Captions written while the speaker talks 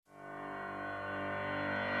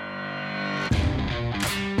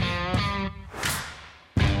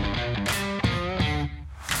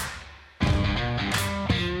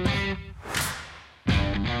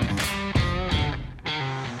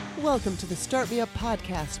welcome to the Start Me Up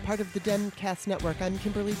podcast, part of the Demcast Network. I'm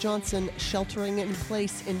Kimberly Johnson, sheltering in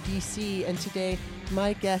place in D.C., and today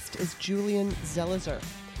my guest is Julian Zelizer.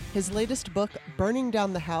 His latest book, Burning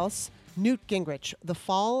Down the House, Newt Gingrich, The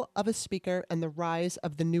Fall of a Speaker and the Rise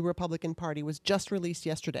of the New Republican Party, was just released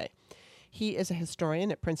yesterday. He is a historian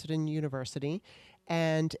at Princeton University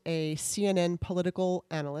and a CNN political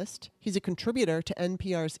analyst. He's a contributor to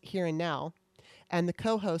NPR's Here and Now and the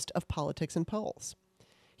co-host of Politics and Polls.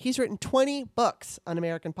 He's written 20 books on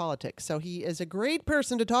American politics, so he is a great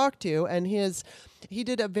person to talk to, and he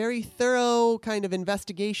did a very thorough kind of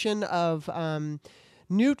investigation of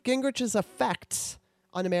Newt Gingrich's effects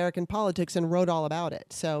on American politics and wrote all about it.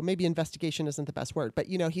 So maybe investigation isn't the best word, but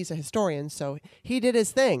he's a historian, so he did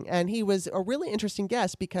his thing, and he was a really interesting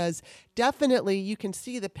guest because definitely you can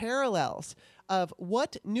see the parallels of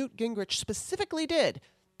what Newt Gingrich specifically did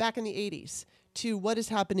back in the 80s to what is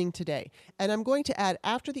happening today. And I'm going to add,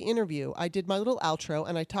 after the interview, I did my little outro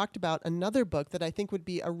and I talked about another book that I think would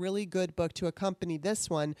be a really good book to accompany this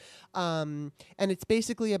one. And it's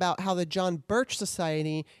basically about how the John Birch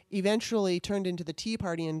Society eventually turned into the Tea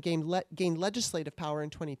Party and gained legislative power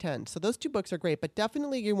in 2010. So those two books are great, but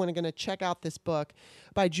definitely you're going to check out this book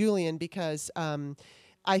by Julian because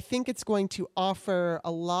I think it's going to offer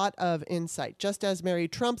a lot of insight. Just as Mary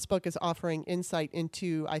Trump's book is offering insight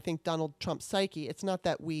into, I think, Donald Trump's psyche. It's not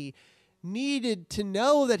that we needed to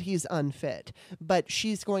know that he's unfit, but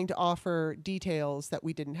she's going to offer details that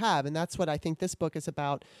we didn't have. And that's what I think this book is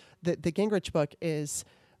about. The Gingrich book is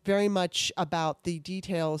very much about the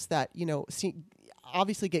details that,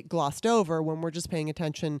 obviously get glossed over when we're just paying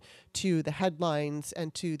attention to the headlines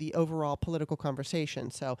and to the overall political conversation.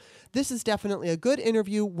 So this is definitely a good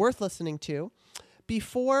interview worth listening to.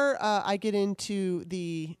 Before I get into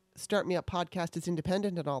the Start Me Up podcast is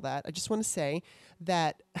independent and all that, I just want to say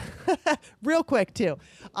that real quick too,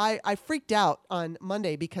 I freaked out on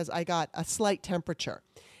Monday because I got a slight temperature.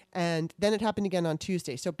 And then it happened again on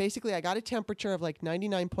Tuesday. So basically, I got a temperature of like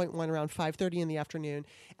 99.1 around 5:30 in the afternoon.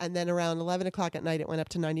 And then around 11 o'clock at night, it went up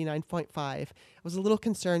to 99.5. I was a little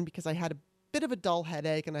concerned because I had a bit of a dull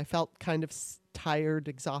headache and I felt kind of tired,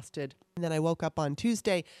 exhausted. And then I woke up on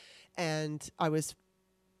Tuesday and I was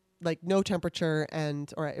like no temperature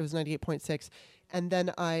or it was 98.6. And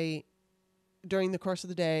then during the course of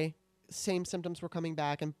the day, same symptoms were coming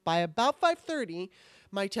back. And by about 5:30,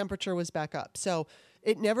 my temperature was back up. So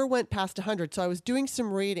it never went past 100. So I was doing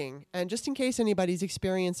some reading. And just in case anybody's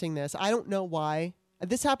experiencing this, I don't know why.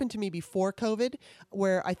 This happened to me before COVID,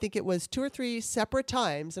 where I think it was 2 or 3 separate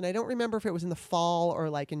times. And I don't remember if it was in the fall or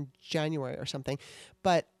like in January or something.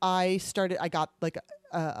 But I got like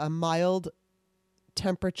a mild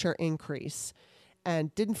temperature increase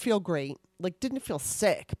and didn't feel great. Like didn't feel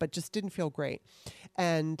sick, but just didn't feel great.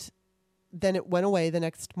 And then it went away the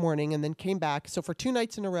next morning and then came back. So for 2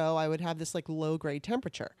 nights in a row, I would have this like low grade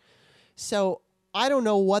temperature. So I don't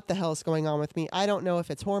know what the hell is going on with me. I don't know if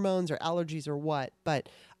it's hormones or allergies or what, but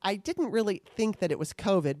I didn't really think that it was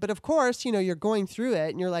COVID. But of course, you're going through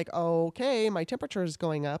it and you're like, oh, okay, my temperature is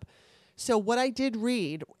going up. So what I did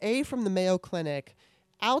read, from the Mayo Clinic,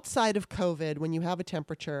 outside of COVID, when you have a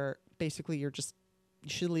temperature, basically you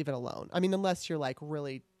should leave it alone. I mean, unless you're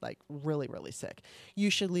really, really sick, you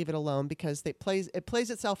should leave it alone because it plays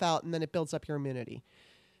itself out and then it builds up your immunity.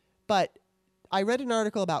 But I read an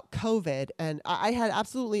article about COVID and I had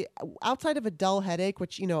absolutely, outside of a dull headache,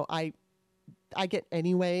 which, I get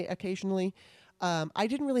anyway occasionally, I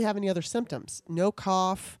didn't really have any other symptoms. No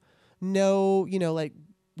cough, no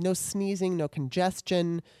sneezing, no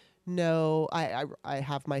congestion, no, I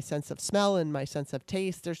have my sense of smell and my sense of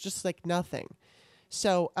taste. There's just like nothing.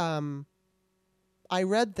 So I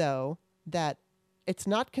read, though, that it's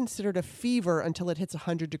not considered a fever until it hits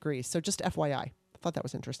 100 degrees. So just FYI. I thought that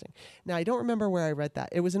was interesting. Now, I don't remember where I read that.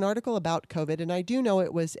 It was an article about COVID, and I do know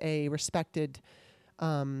it was a respected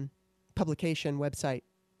publication website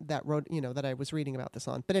that wrote, that I was reading about this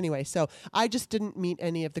on. But anyway, so I just didn't meet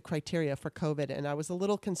any of the criteria for COVID, and I was a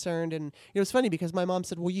little concerned. And it was funny because my mom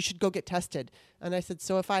said, well, you should go get tested. And I said,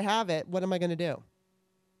 so if I have it, what am I going to do?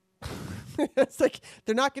 It's like,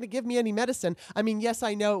 they're not going to give me any medicine. I mean, yes,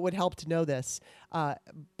 I know it would help to know this, but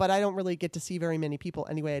I don't really get to see very many people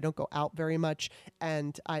anyway. I don't go out very much.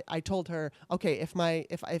 And I told her, okay, if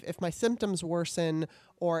my symptoms worsen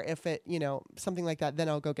or if it, something like that, then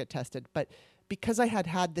I'll go get tested. But because I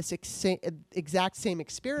had this exact same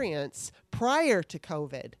experience prior to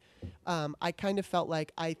COVID, I kind of felt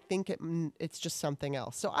like I think it's just something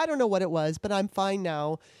else. So I don't know what it was, but I'm fine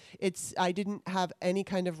now. I didn't have any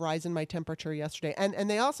kind of rise in my temperature yesterday. And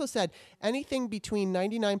they also said anything between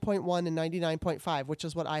 99.1 and 99.5, which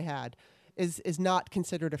is what I had. is not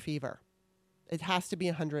considered a fever. It has to be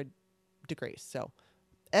 100 degrees. So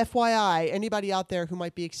FYI, anybody out there who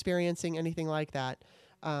might be experiencing anything like that,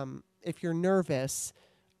 if you're nervous,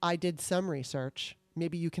 I did some research.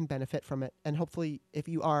 Maybe you can benefit from it. And hopefully if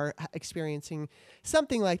you are experiencing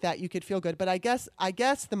something like that, you could feel good. But I guess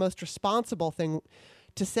the most responsible thing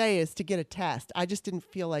to say is to get a test. I just didn't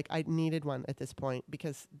feel like I needed one at this point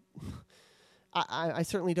because I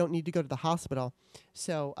certainly don't need to go to the hospital.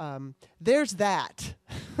 So there's that.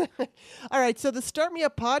 All right. So the Start Me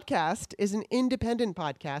Up podcast is an independent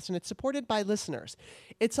podcast, and it's supported by listeners.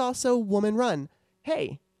 It's also woman run.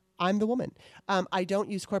 Hey, I'm the woman. I don't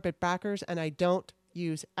use corporate backers, and I don't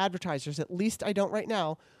use advertisers. At least I don't right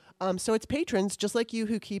now. So it's patrons just like you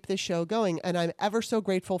who keep this show going. And I'm ever so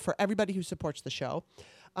grateful for everybody who supports the show.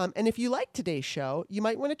 And if you like today's show, you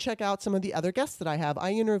might want to check out some of the other guests that I have.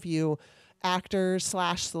 I interview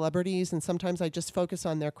actors/celebrities, and sometimes I just focus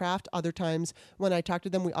on their craft. Other times when I talk to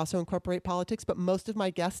them, we also incorporate politics. But most of my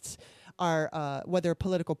guests are whether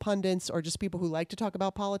political pundits or just people who like to talk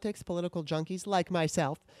about politics, political junkies like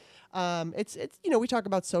myself. It's we talk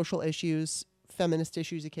about social issues, feminist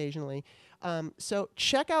issues occasionally. So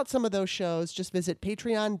check out some of those shows. Just visit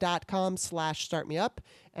patreon.com/startmeup,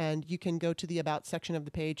 and you can go to the About section of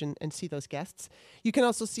the page and see those guests. You can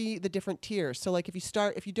also see the different tiers. So like if you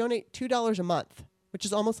donate $2 a month, which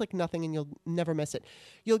is almost like nothing and you'll never miss it,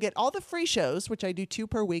 you'll get all the free shows, which I do 2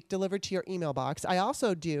 per week, delivered to your email box. I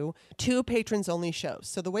also do 2 patrons only shows.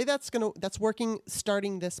 So the way that's working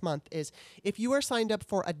starting this month is if you are signed up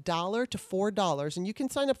for $1 to $4, and you can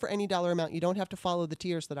sign up for any dollar amount. You don't have to follow the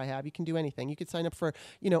tiers that I have. You can do anything. You could sign up for,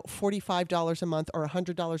 $45 a month or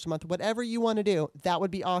 $100 a month, whatever you want to do. That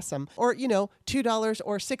would be awesome. Or, $2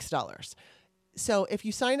 or $6. So if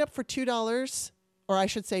you sign up for $2, or I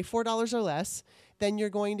should say $4 or less, then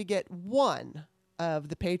you're going to get one of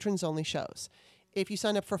the patrons only shows. If you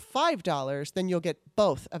sign up for $5, then you'll get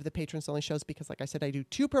both of the patrons only shows because, like I said, I do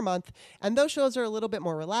 2 per month. And those shows are a little bit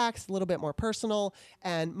more relaxed, a little bit more personal,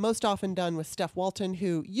 and most often done with Steph Walton,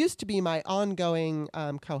 who used to be my ongoing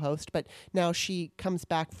co-host, but now she comes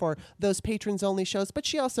back for those patrons only shows. But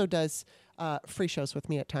she also does free shows with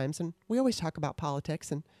me at times. And we always talk about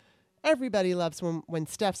politics, and everybody loves when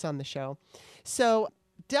Steph's on the show. So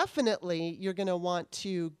definitely you're going to want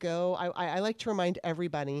to go. I like to remind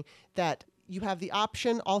everybody that you have the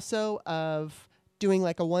option also of doing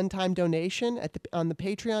like a one-time donation on the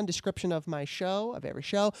Patreon description of my show, of every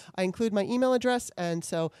show. I include my email address, and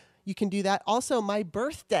so you can do that. Also, my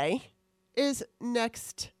birthday is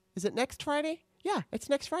next Friday? Yeah, it's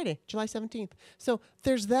next Friday, July 17th. So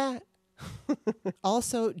there's that.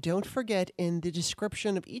 Also, don't forget, in the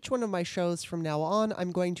description of each one of my shows from now on,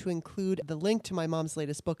 I'm going to include the link to my mom's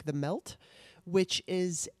latest book, The Melt, which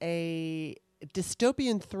is a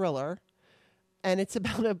dystopian thriller, and it's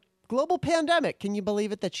about a global pandemic. Can you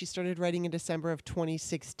believe it that she started writing in December of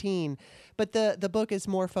 2016? But the book is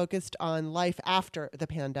more focused on life after the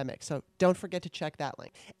pandemic, so don't forget to check that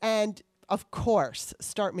link. And of course,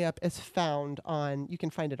 Start Me Up is found you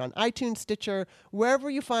can find it on iTunes, Stitcher, wherever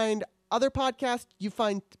you find other podcasts, you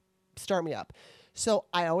find Start Me Up. So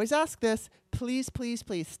I always ask this, please, please,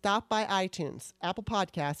 please stop by iTunes, Apple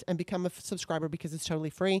Podcasts, and become a subscriber because it's totally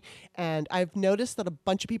free. And I've noticed that a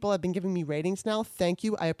bunch of people have been giving me ratings now. Thank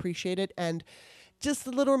you. I appreciate it. And just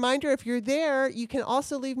a little reminder, if you're there, you can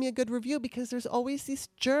also leave me a good review because there's always these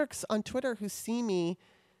jerks on Twitter who see me,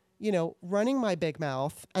 running my big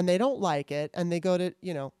mouth, and they don't like it, and they go to,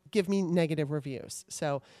 give me negative reviews.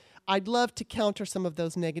 So I'd love to counter some of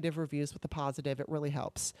those negative reviews with a positive. It really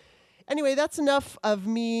helps. Anyway, that's enough of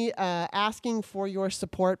me asking for your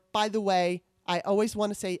support. By the way, I always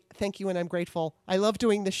want to say thank you and I'm grateful. I love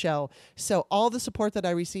doing the show. So all the support that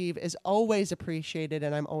I receive is always appreciated,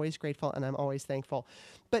 and I'm always grateful and I'm always thankful.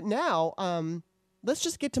 But now, let's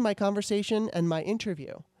just get to my conversation and my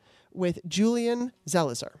interview with Julian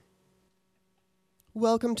Zelizer.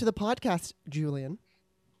 Welcome to the podcast, Julian.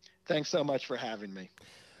 Thanks so much for having me.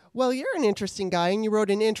 Well, you're an interesting guy, and you wrote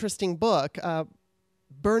an interesting book,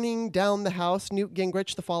 Burning Down the House, Newt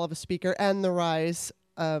Gingrich, The Fall of a Speaker, and the Rise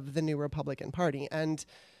of the New Republican Party. And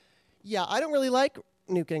yeah, I don't really like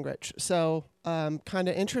Newt Gingrich, so I'm kind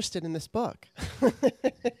of interested in this book.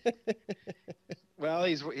 Well,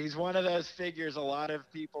 he's one of those figures a lot of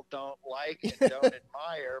people don't like and don't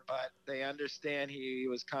admire, but they understand he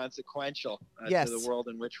was consequential yes. to the world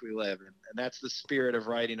in which we live. And that's the spirit of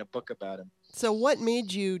writing a book about him. So what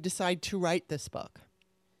made you decide to write this book?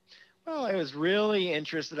 Well, I was really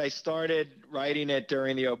interested. I started writing it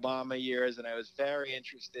during the Obama years, and I was very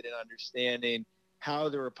interested in understanding how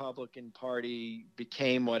the Republican Party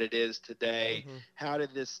became what it is today. Mm-hmm. How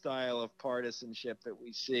did this style of partisanship that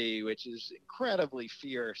we see, which is incredibly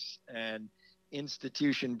fierce and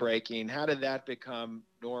institution breaking, how did that become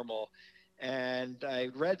normal? And I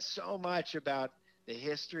read so much about the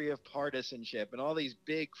history of partisanship and all these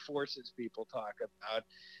big forces people talk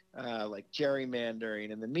about, like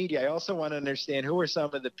gerrymandering and the media. I also want to understand who are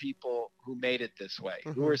some of the people who made it this way,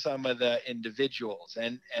 Mm-hmm. who are some of the individuals,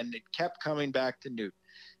 and it kept coming back to Newt.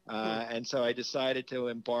 And so I decided to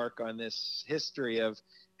embark on this history of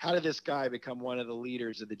how did this guy become one of the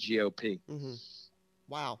leaders of the GOP. Mm-hmm.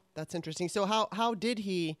 Wow, that's interesting. So how did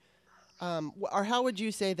he, or how would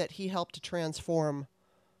you say that he helped to transform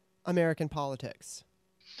American politics?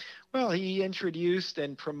 Well, he introduced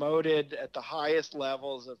and promoted at the highest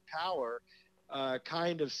levels of power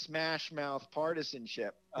kind of smash mouth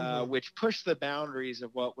partisanship, which pushed the boundaries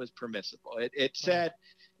of what was permissible. It said,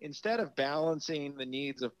 instead of balancing the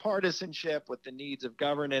needs of partisanship with the needs of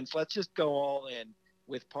governance, let's just go all in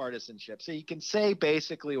with partisanship. So you can say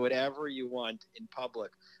basically whatever you want in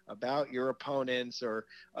public about your opponents or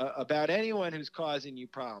about anyone who's causing you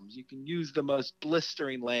problems. You can use the most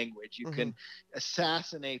blistering language. You can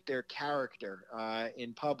assassinate their character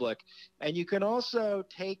in public. And you can also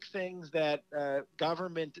take things that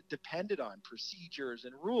government depended on, procedures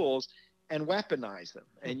and rules, and weaponize them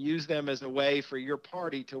and use them as a way for your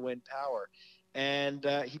party to win power. And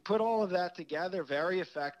he put all of that together very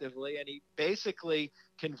effectively, and he basically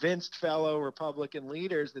convinced fellow Republican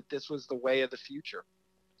leaders that this was the way of the future.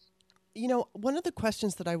 You know, one of the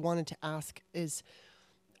questions that I wanted to ask is,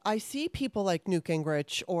 I see people like Newt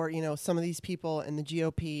Gingrich or, you know, some of these people in the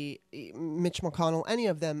GOP, Mitch McConnell, any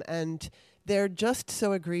of them, and they're just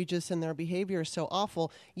so egregious and their behavior is so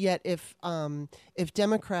awful. Yet if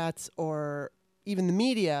Democrats or even the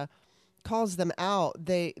media calls them out,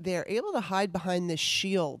 they're able to hide behind this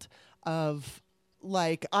shield of,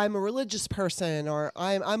 like, I'm a religious person or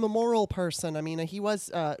I'm a moral person. I mean,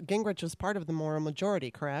 Gingrich was part of the moral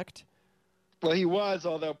majority, correct? Well, he was,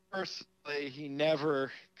 although personally he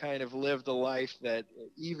never kind of lived a life that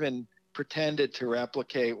even pretended to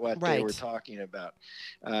replicate what they were talking about.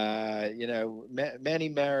 Many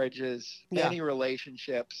marriages, many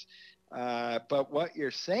relationships. But what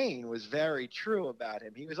you're saying was very true about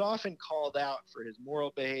him. He was often called out for his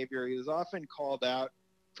moral behavior. He was often called out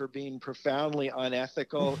for being profoundly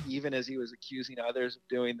unethical, even as he was accusing others of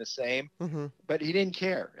doing the same. Mm-hmm. But he didn't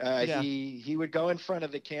care. He would go in front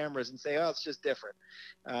of the cameras and say, "Oh, it's just different."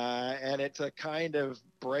 And it's a kind of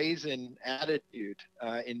brazen attitude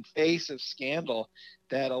in face of scandal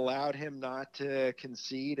that allowed him not to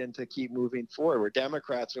concede and to keep moving forward, where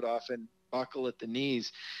Democrats would often buckle at the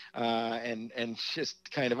knees and just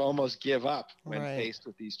kind of almost give up when faced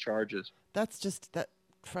with these charges. That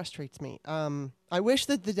frustrates me. I wish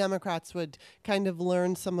that the Democrats would kind of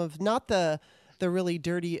learn some of, not the really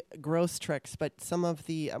dirty, gross tricks, but some of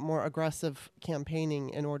the more aggressive campaigning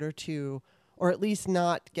in order to, or at least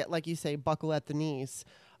not get, like you say, buckle at the knees.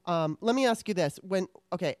 Let me ask you this: when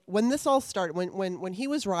this all started, when he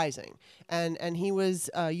was rising and he was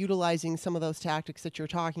utilizing some of those tactics that you're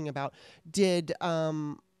talking about,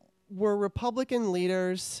 were Republican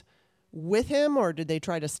leaders with him, or did they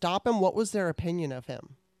try to stop him? What was their opinion of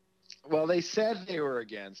him? Well, they said they were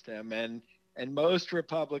against him, and most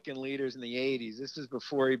Republican leaders in the 80s, this is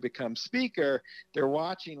before he becomes speaker, they're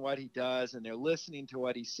watching what he does and they're listening to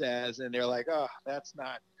what he says, and they're like, "Oh, that's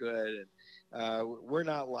not good. And we're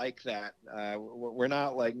not like that. We're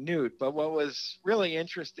not like Newt." But what was really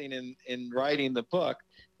interesting in writing the book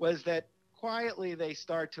was that quietly they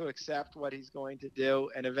start to accept what he's going to do,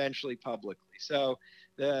 and eventually publicly. So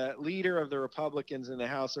the leader of the Republicans in the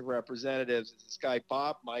House of Representatives is this guy,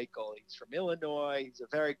 Bob Michel. He's from Illinois. He's a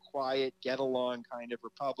very quiet, get-along kind of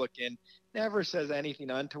Republican, never says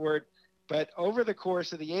anything untoward. But over the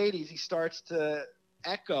course of the 80s, he starts to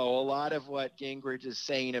echo a lot of what Gingrich is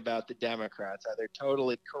saying about the Democrats, how they're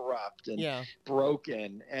totally corrupt and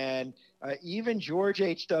broken. And even George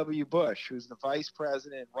H.W. Bush, who's the vice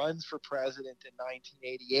president, runs for president in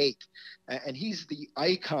 1988, and he's the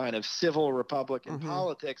icon of civil Republican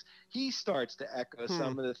politics, he starts to echo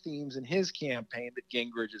some of the themes in his campaign that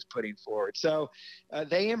Gingrich is putting forward. So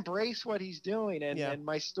they embrace what he's doing, and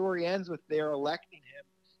my story ends with their electing him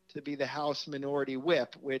to be the House Minority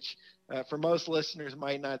Whip, which for most listeners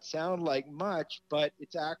might not sound like much, but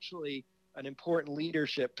it's actually an important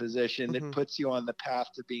leadership position that puts you on the path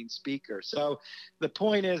to being speaker. So the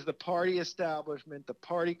point is, the party establishment, the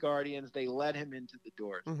party guardians, they let him into the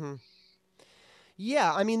doors.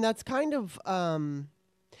 Yeah, I mean, that's kind of,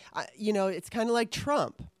 it's kind of like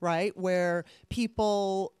Trump, right? Where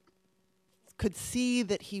people could see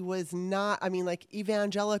that he was not, I mean, like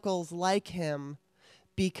evangelicals like him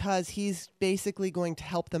because he's basically going to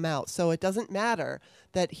help them out. So it doesn't matter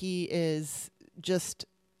that he is just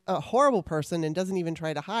a horrible person and doesn't even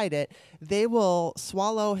try to hide it. They will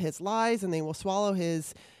swallow his lies and they will swallow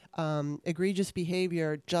his egregious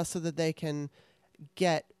behavior just so that they can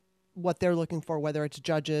get what they're looking for, whether it's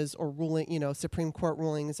judges or ruling, Supreme Court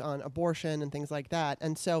rulings on abortion and things like that.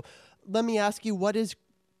 And so let me ask you,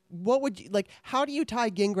 how do you tie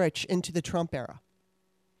Gingrich into the Trump era?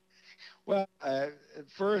 Well,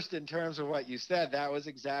 first, in terms of what you said, that was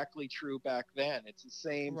exactly true back then. It's the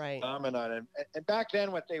same phenomenon. And back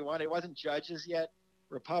then, what they wanted, it wasn't judges yet.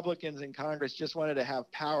 Republicans in Congress just wanted to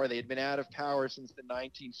have power. They had been out of power since the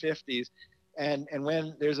 1950s. And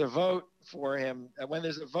when there's a vote for him, when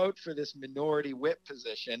there's a vote for this minority whip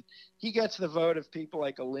position, he gets the vote of people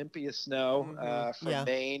like Olympia Snowe from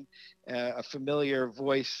Maine, a familiar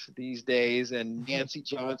voice these days, and Nancy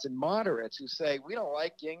Johnson, moderates who say, we don't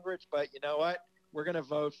like Gingrich, but you know what? We're going to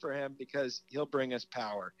vote for him because he'll bring us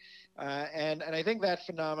power. And I think that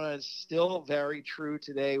phenomenon is still very true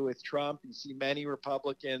today with Trump. You see many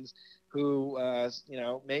Republicans who,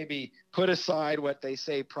 maybe put aside what they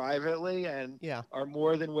say privately and are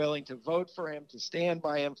more than willing to vote for him, to stand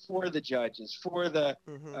by him, for the judges, for the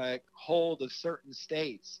hold of certain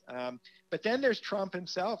states. But then there's Trump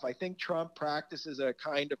himself. I think Trump practices a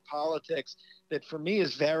kind of politics that for me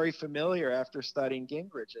is very familiar after studying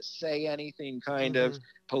Gingrich, a say anything kind of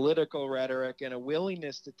political rhetoric and a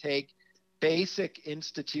willingness to take basic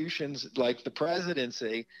institutions like the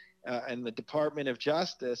presidency and the Department of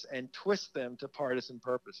Justice and twist them to partisan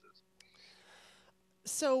purposes.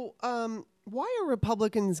 So why are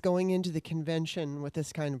Republicans going into the convention with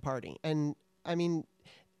this kind of party? And I mean,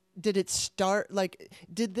 did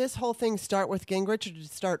this whole thing start with Gingrich or did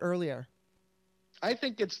it start earlier? I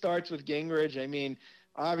think it starts with Gingrich. I mean,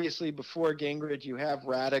 obviously, before Gingrich, you have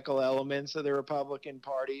radical elements of the Republican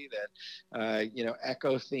Party that,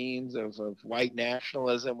 echo themes of white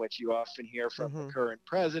nationalism, which you often hear from the current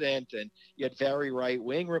president, and you had very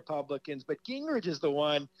right-wing Republicans. But Gingrich is the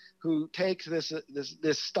one who takes this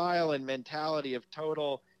style and mentality of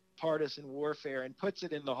total partisan warfare and puts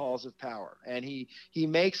it in the halls of power. And he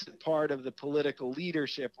makes it part of the political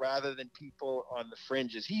leadership rather than people on the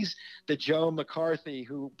fringes. He's the Joe McCarthy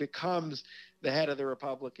who becomes the head of the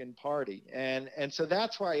Republican Party. And so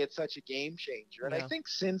that's why it's such a game changer. And I think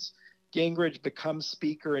since Gingrich becomes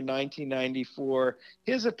Speaker in 1994,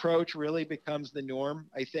 his approach really becomes the norm.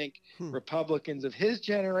 I think Republicans of his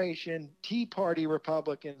generation, Tea Party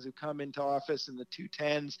Republicans who come into office in the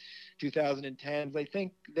 2010s, I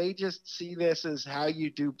think they just see this as how you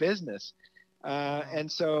do business.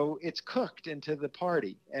 And so it's cooked into the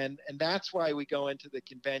party. And that's why we go into the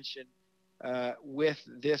convention with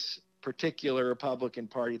this particular Republican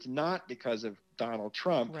Party. It's not because of Donald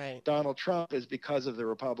Trump. Right. Donald Trump is because of the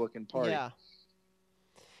Republican Party.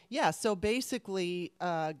 Yeah. So basically,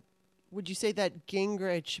 would you say that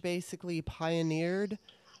Gingrich basically pioneered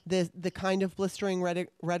the kind of blistering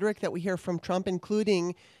rhetoric that we hear from Trump,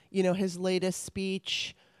 including, his latest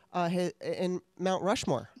speech in Mount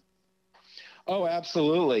Rushmore? Oh,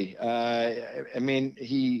 absolutely. I mean,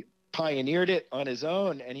 he pioneered it on his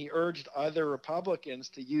own, and he urged other Republicans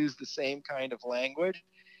to use the same kind of language.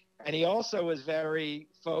 And he also was very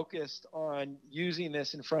focused on using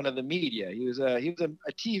this in front of the media. He was a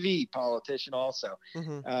TV politician also,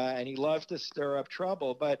 and he loved to stir up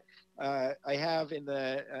trouble. But I have in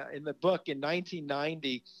the book in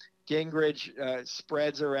 1990, Gingrich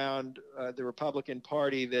spreads around the Republican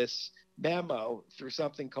Party this memo through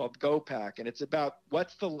something called GOPAC, and it's about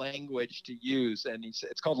what's the language to use. And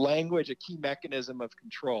it's called Language, a Key Mechanism of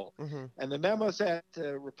Control. And the memo said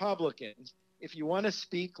to Republicans, if you want to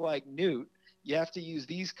speak like Newt, you have to use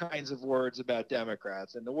these kinds of words about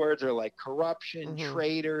Democrats. And the words are like corruption,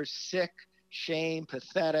 traitors, sick, shame,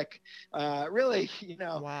 pathetic, really,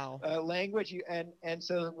 language. And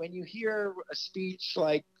so when you hear a speech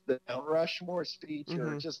like the Mount Rushmore speech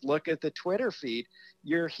or just look at the Twitter feed,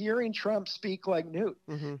 you're hearing Trump speak like Newt.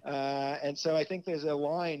 And so I think there's a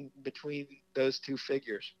line between those two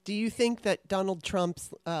figures. Do you think that Donald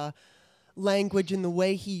Trump's language and the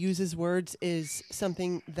way he uses words is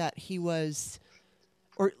something that he was,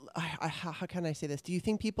 or how can I say this? Do you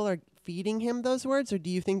think people are feeding him those words, or do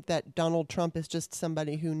you think that Donald Trump is just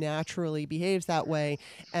somebody who naturally behaves that way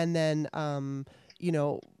and then,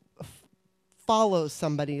 follows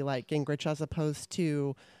somebody like Gingrich as opposed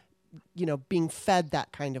to, being fed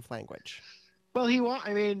that kind of language? Well,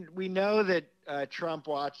 we know that Trump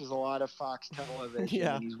watches a lot of Fox television.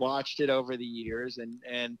 And he's watched it over the years,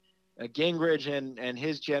 and Gingrich and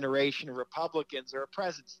his generation of Republicans are a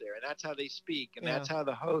presence there, and that's how they speak, and Yeah. that's how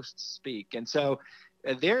the hosts speak. And so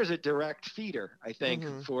there's a direct feeder, I think,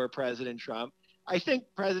 Mm-hmm. for President Trump. I think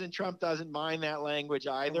President Trump doesn't mind that language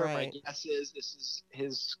either. Right. My guess is this is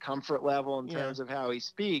his comfort level in Yeah. terms of how he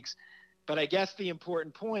speaks. But I guess the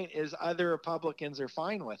important point is other Republicans are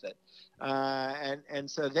fine with it. And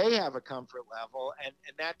so they have a comfort level, and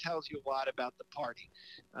that tells you a lot about the party.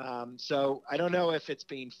 So I don't know if it's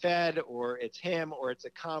being fed or it's him or it's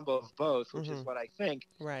a combo of both, which is what I think.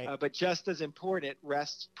 Right. But just as important, it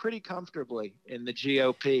rests pretty comfortably in the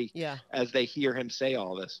GOP as they hear him say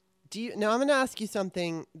all this. Now I'm going to ask you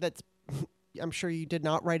something that's I'm sure you did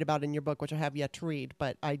not write about in your book, which I have yet to read,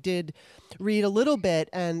 but I did read a little bit,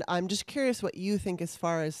 and I'm just curious what you think as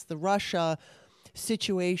far as the Russia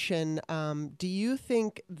situation. Do you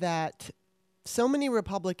think that so many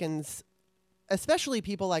Republicans, especially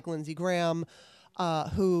people like Lindsey Graham,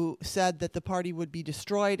 who said that the party would be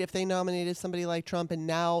destroyed if they nominated somebody like Trump, and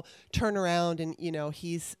now turn around and,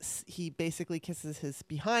 he basically kisses his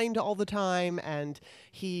behind all the time, and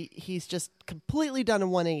he's just completely done a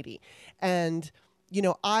 180. And,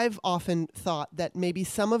 I've often thought that maybe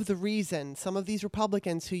some of these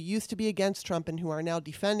Republicans who used to be against Trump and who are now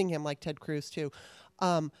defending him, like Ted Cruz too,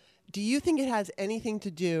 do you think it has anything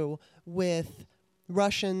to do with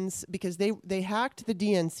Russians, because they hacked the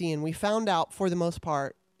DNC, and we found out for the most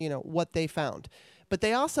part, what they found. But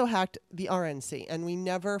they also hacked the RNC, and we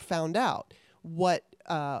never found out what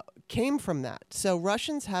came from that. So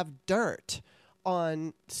Russians have dirt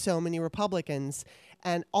on so many Republicans.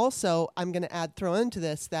 And also, I'm going to throw into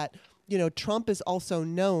this that, Trump is also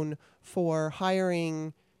known for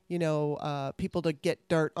hiring, people to get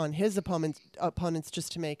dirt on his opponents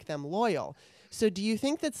just to make them loyal. So do you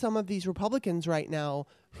think that some of these Republicans right now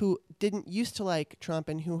who didn't used to like Trump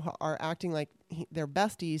and who are acting like they're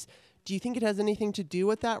besties, do you think it has anything to do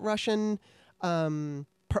with that Russian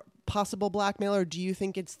possible blackmail, or do you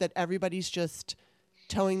think it's that everybody's just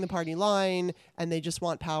towing the party line and they just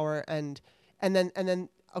want power and then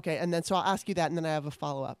so I'll ask you that, and then I have a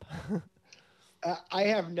follow-up. I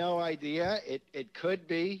have no idea. It could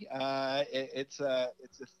be. It's a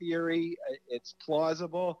theory. It's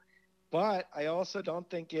plausible. But I also don't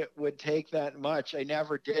think it would take that much. I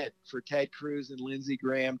never did for Ted Cruz and Lindsey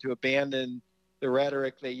Graham to abandon the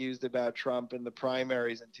rhetoric they used about Trump in the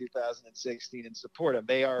primaries in 2016 and support him.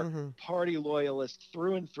 They are party loyalists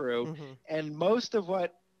through and through. And most of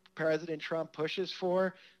what President Trump pushes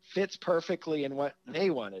for fits perfectly in what they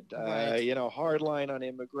wanted. Hard line on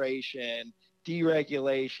immigration,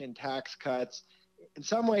 deregulation, tax cuts. In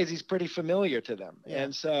some ways, he's pretty familiar to them. Yeah.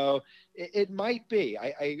 And so it might be.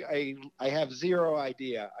 I have zero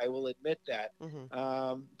idea. I will admit that.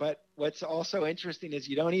 But what's also interesting is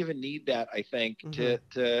you don't even need that, I think,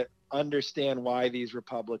 to understand why these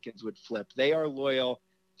Republicans would flip. They are loyal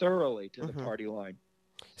thoroughly to the party line.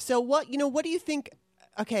 So what do you think?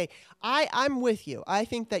 Okay, I'm with you. I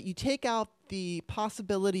think that you take out the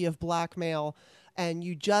possibility of blackmail and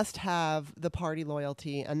you just have the party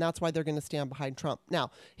loyalty, and that's why they're going to stand behind Trump.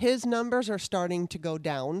 Now, his numbers are starting to go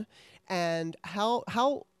down, and how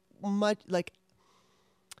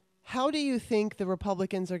do you think the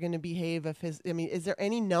Republicans are going to behave if is there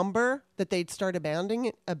any number that they'd start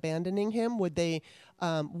abandoning him? Would they,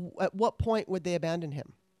 at what point would they abandon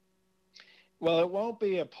him? Well, it won't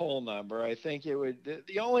be a poll number. I think it would.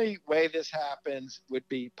 The only way this happens would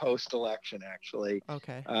be post-election, actually.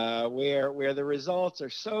 Okay. Where the results are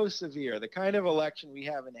so severe, the kind of election we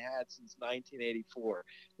haven't had since 1984,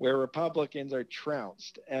 where Republicans are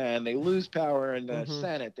trounced and they lose power in the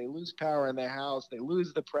Senate, they lose power in the House, they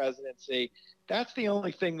lose the presidency. That's the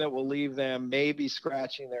only thing that will leave them maybe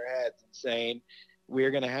scratching their heads and saying,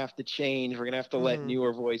 we're going to have to change. We're going to have to let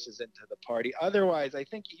newer voices into the party. Otherwise, I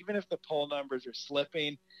think even if the poll numbers are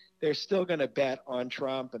slipping, they're still going to bet on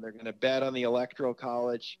Trump, and they're going to bet on the Electoral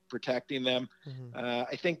College protecting them.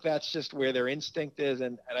 I think that's just where their instinct is,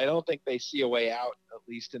 and I don't think they see a way out, at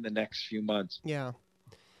least in the next few months. Yeah.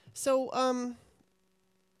 So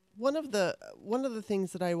one of the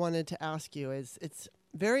things that I wanted to ask you is it's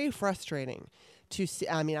very frustrating to see.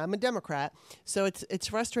 I mean, I'm a Democrat, so it's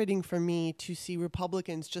frustrating for me to see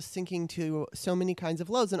Republicans just sinking to so many kinds of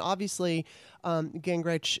lows, and obviously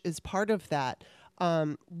Gingrich is part of that.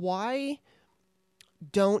 Why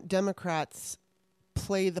don't Democrats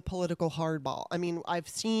play the political hardball? I mean, I've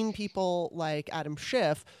seen people like Adam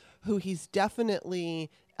Schiff, who he's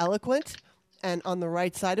definitely eloquent and on the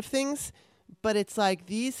right side of things, but it's like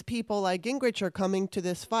these people like Gingrich are coming to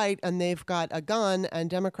this fight and they've got a gun and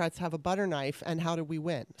Democrats have a butter knife, and how do we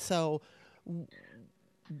win? So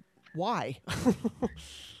why?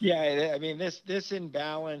 Yeah, I mean this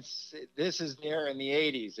imbalance. This is there in the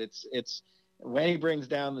 '80s. It's when he brings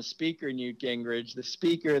down the speaker, Newt Gingrich, the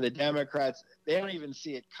speaker, the Democrats, they don't even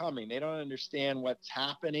see it coming. They don't understand what's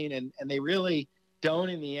happening, and they really don't,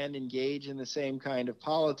 in the end, engage in the same kind of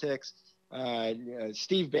politics.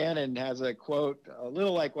 Steve Bannon has a quote, a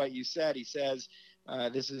little like what you said. He says,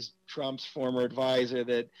 this is Trump's former advisor,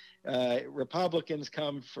 that Republicans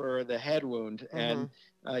come for the head wound, and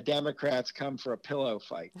Democrats come for a pillow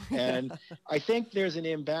fight. And I think there's an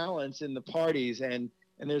imbalance in the parties, and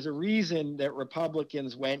there's a reason that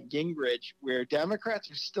Republicans went Gingrich, where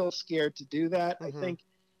Democrats are still scared to do that. I think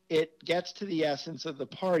it gets to the essence of the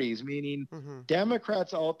parties, meaning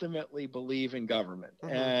Democrats ultimately believe in government.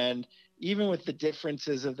 And even with the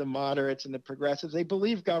differences of the moderates and the progressives, they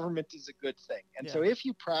believe government is a good thing. And so if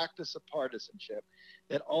you practice a partisanship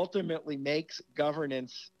that ultimately makes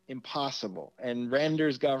governance impossible and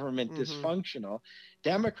renders government dysfunctional,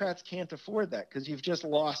 Democrats can't afford that because you've just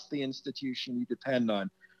lost the institution you depend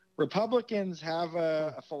on. Republicans have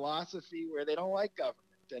a philosophy where they don't like government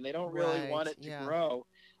and they don't really want it to grow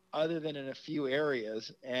other than in a few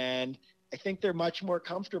areas. And I think they're much more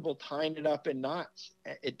comfortable tying it up in knots.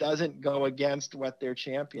 It doesn't go against what they're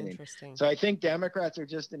championing. So I think Democrats are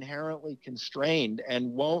just inherently constrained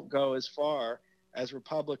and won't go as far as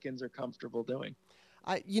Republicans are comfortable doing.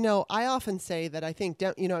 I often say that I think,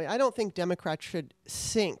 I don't think Democrats should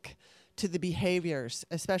sink to the behaviors,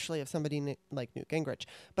 especially of somebody like Newt Gingrich.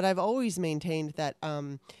 But I've always maintained that,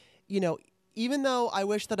 even though I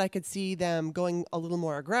wish that I could see them going a little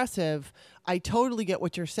more aggressive, I totally get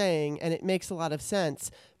what you're saying, and it makes a lot of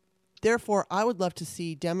sense. Therefore, I would love to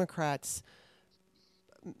see Democrats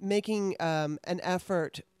making an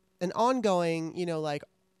effort, an ongoing, like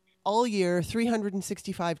all year,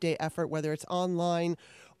 365-day effort, whether it's online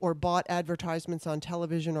or bought advertisements on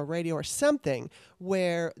television or radio or something,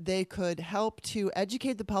 where they could help to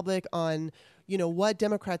educate the public on what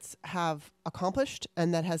Democrats have accomplished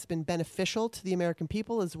and that has been beneficial to the American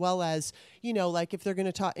people, as well as, like if they're going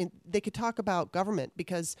to talk, they could talk about government.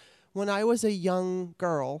 Because when I was a young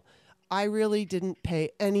girl, I really didn't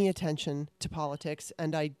pay any attention to politics,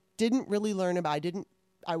 and I didn't really learn about,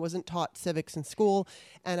 I wasn't taught civics in school.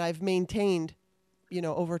 And I've maintained,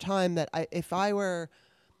 over time that if I were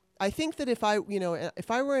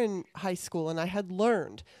in high school and I had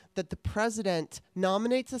learned that the president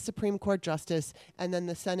nominates a Supreme Court justice and then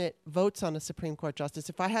the Senate votes on a Supreme Court justice,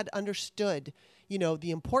 if I had understood,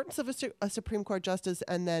 the importance of a Supreme Court justice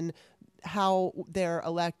and then how they're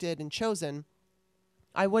elected and chosen,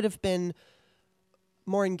 I would have been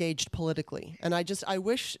more engaged politically. And I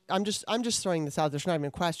wish, I'm just throwing this out. There's not even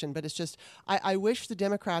a question, but it's just, I wish the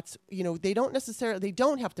Democrats, they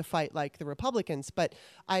don't have to fight like the Republicans, but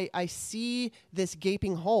I see this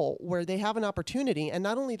gaping hole where they have an opportunity. And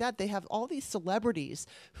not only that, they have all these celebrities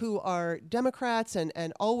who are Democrats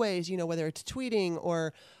and always, whether it's tweeting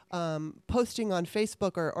or posting on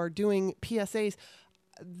Facebook or doing PSAs,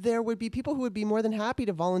 there would be people who would be more than happy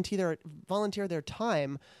to volunteer their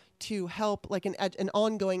time to help, like an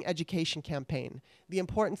ongoing education campaign, the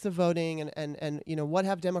importance of voting and what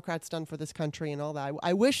have Democrats done for this country and all that.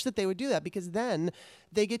 I wish that they would do that, because then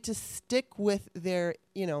they get to stick with their,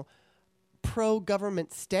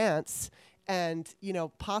 pro-government stance and,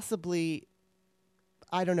 possibly,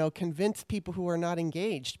 I don't know, convince people who are not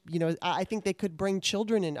engaged. I think they could bring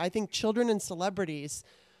children in. I think children and celebrities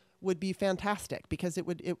would be fantastic, because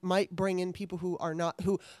it might bring in people who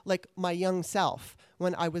like my young self,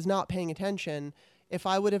 when I was not paying attention. If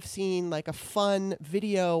I would have seen like a fun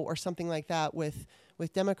video or something like that with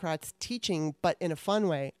Democrats teaching, but in a fun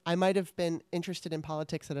way, I might have been interested in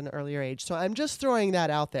politics at an earlier age. So I'm just throwing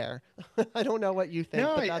that out there. I don't know what you think,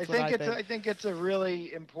 but that's what I think. I think it's a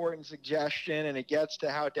really important suggestion, and it gets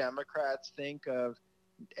to how Democrats think of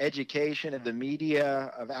education and the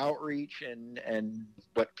media, of outreach and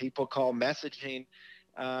what people call messaging.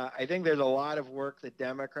 I think there's a lot of work that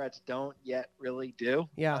Democrats don't yet really do.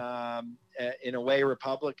 In a way,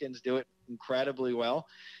 Republicans do it incredibly well,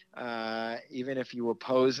 even if you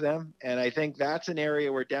oppose them. And I think that's an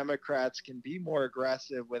area where Democrats can be more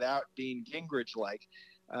aggressive without being Gingrich-like,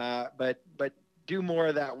 but do more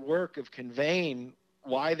of that work of conveying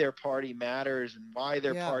why their party matters and why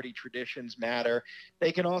their party traditions matter.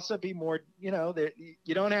 They can also be more, you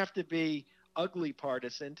don't have to be ugly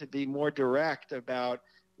partisan to be more direct about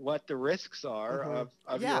what the risks are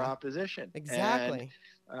of your opposition. Exactly.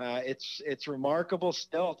 And it's remarkable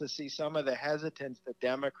still to see some of the hesitance that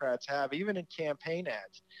Democrats have, even in campaign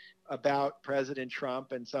ads, about President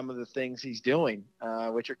Trump and some of the things he's doing,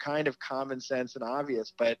 which are kind of common sense and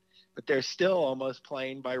obvious, but they're still almost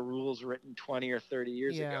playing by rules written 20 or 30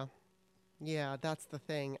 years ago. Yeah, that's the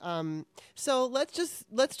thing. So let's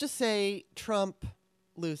just say Trump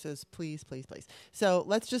loses, please. So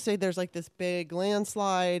let's just say there's like this big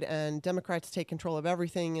landslide and Democrats take control of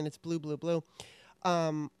everything and it's blue, blue, blue.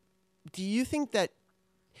 Do you think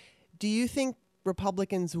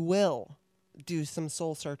Republicans will do some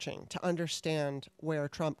soul searching to understand where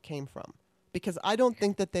Trump came from? Because I don't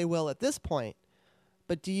think that they will at this point.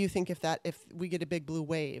 But do you think if we get a big blue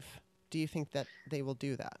wave, do you think that they will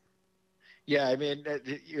do that? Yeah, I mean,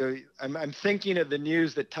 I'm thinking of the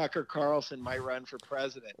news that Tucker Carlson might run for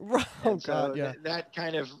president. Oh, God, yeah. That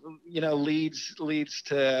kind of, leads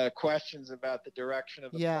to questions about the direction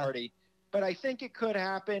of the party. But I think it could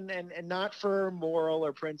happen, and not for moral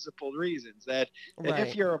or principled reasons. That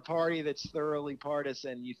if you're a party that's thoroughly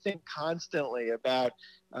partisan, you think constantly about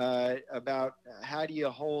how do you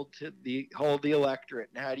hold the electorate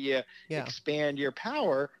and how do you expand your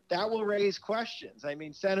power. That will raise questions. I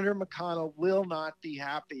mean, Senator McConnell will not be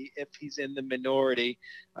happy if he's in the minority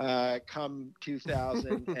come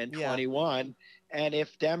 2021. And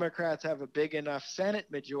if Democrats have a big enough Senate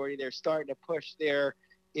majority, they're starting to push their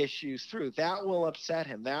issues through. That will upset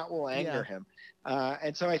him. That will anger him.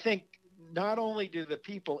 And so I think not only do the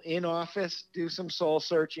people in office do some soul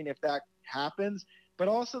searching if that happens, but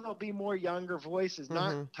also there'll be more younger voices,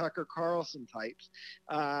 not Tucker Carlson types,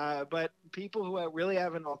 but people who really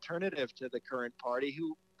have an alternative to the current party,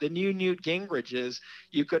 who the new Newt Gingrich is.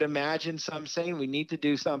 You could imagine some saying we need to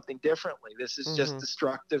do something differently. This is just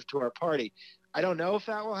destructive to our party. I don't know if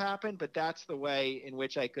that will happen, but that's the way in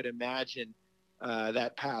which I could imagine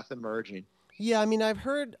that path emerging. Yeah, I mean, I've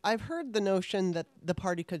heard the notion that the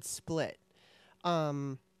party could split,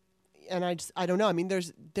 and I don't know. I mean,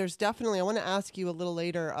 there's definitely. I want to ask you a little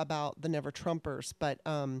later about the Never Trumpers, but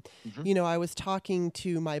I was talking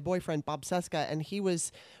to my boyfriend Bob Seska, and he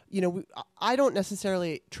was, I don't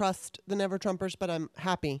necessarily trust the Never Trumpers, but I'm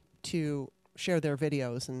happy to share their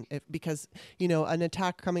videos, and because an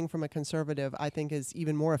attack coming from a conservative, I think, is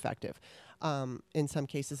even more effective in some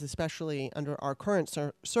cases, especially under our current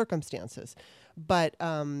circumstances. But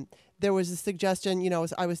there was a suggestion,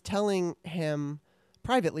 I was telling him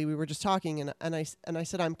privately, we were just talking, and I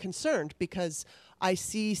said I'm concerned because I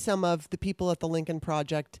see some of the people at the Lincoln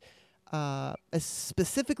Project,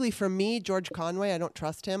 specifically for me, George Conway, I don't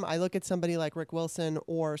trust him. I look at somebody like Rick Wilson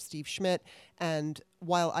or Steve Schmidt, and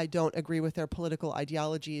while I don't agree with their political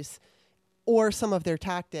ideologies or some of their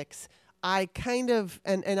tactics, I kind of,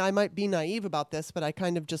 and I might be naive about this, but I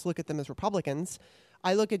kind of just look at them as Republicans.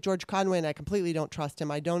 I look at George Conway and I completely don't trust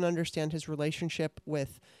him. I don't understand his relationship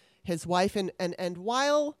with his wife. And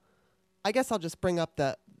while, I guess I'll just bring up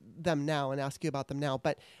them now and ask you about them now.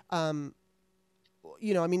 But, I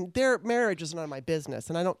mean, their marriage is none of my business,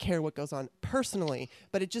 and I don't care what goes on personally,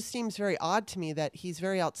 but it just seems very odd to me that he's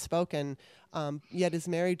very outspoken, yet is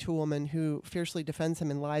married to a woman who fiercely defends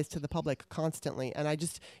him and lies to the public constantly. And I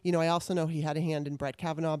just, I also know he had a hand in Brett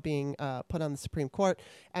Kavanaugh being put on the Supreme Court,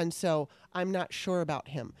 and so I'm not sure about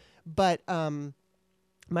him. But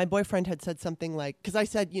my boyfriend had said something like, because I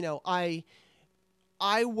said,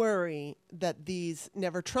 I worry that these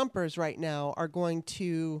Never Trumpers right now are going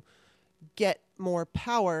to get more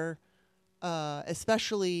power,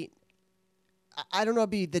 especially, I don't know, it'd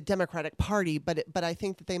be the Democratic Party, but I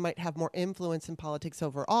think that they might have more influence in politics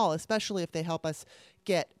overall, especially if they help us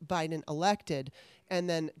get Biden elected. And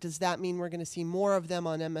then does that mean we're going to see more of them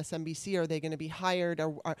on MSNBC? Are they going to be hired?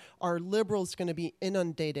 Are liberals going to be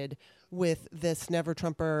inundated with this Never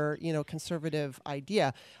Trumper, conservative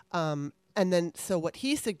idea? And then, so what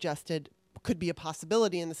he suggested could be a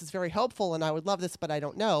possibility, and this is very helpful, and I would love this, but I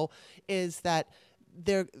don't know, is that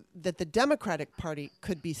that the Democratic Party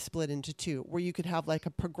could be split into two, where you could have like a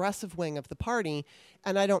progressive wing of the party,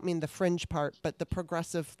 and I don't mean the fringe part, but the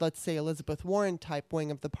progressive, let's say Elizabeth Warren type wing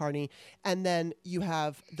of the party, and then you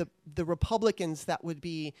have the Republicans that would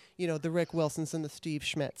be, the Rick Wilsons and the Steve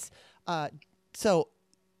Schmidts. So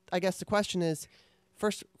I guess the question is,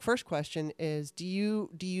 First question is, do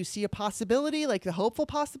you see a possibility, like the hopeful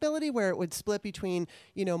possibility, where it would split between,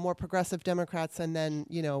 more progressive Democrats and then,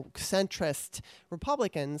 centrist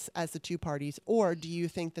Republicans as the two parties? Or do you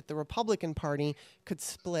think that the Republican Party could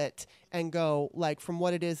split and go like from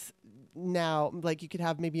what it is now, like you could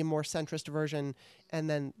have maybe a more centrist version and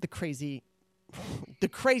then the craziness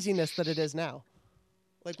that it is now?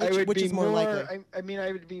 Like which is more likely?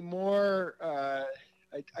 I would be more...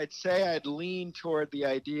 I'd say I'd lean toward the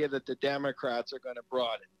idea that the Democrats are going to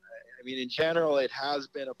broaden. I mean, in general, it has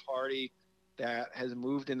been a party that has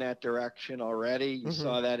moved in that direction already. You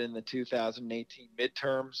saw that in the 2018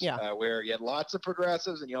 midterms, where you had lots of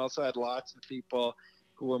progressives and you also had lots of people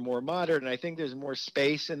who were more moderate. And I think there's more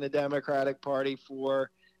space in the Democratic Party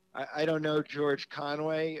for, I don't know George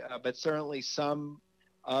Conway, but certainly some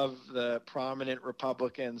of the prominent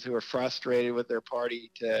Republicans who are frustrated with their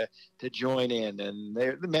party to join in.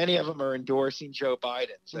 And many of them are endorsing Joe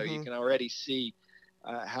Biden. So you can already see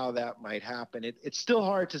how that might happen. It's still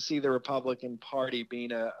hard to see the Republican Party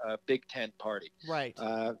being a big tent party. Right.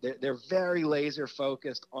 They're very laser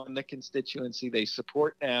focused on the constituency they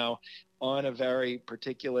support now, on a very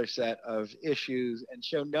particular set of issues, and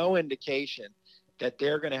show no indication that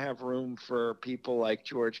they're going to have room for people like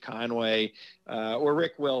George Conway or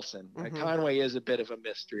Rick Wilson. Conway is a bit of a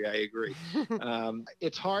mystery, I agree.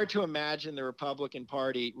 It's hard to imagine the Republican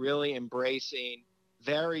Party really embracing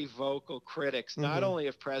very vocal critics, not only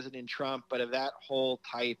of President Trump, but of that whole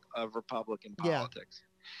type of Republican politics.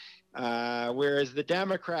 Whereas the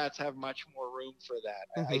Democrats have much more room for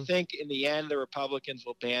that. I think in the end, the Republicans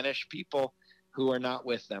will banish people who are not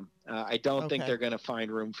with them. I don't think they're going to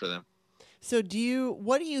find room for them. So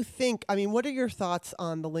what do you think? I mean, what are your thoughts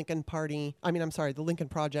on the Lincoln Party? The Lincoln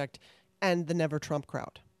Project and the Never Trump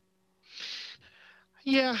crowd?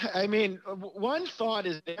 Yeah, I mean, one thought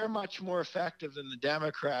is they're much more effective than the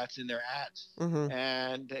Democrats in their ads.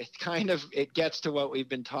 And it gets to what we've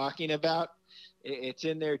been talking about. It's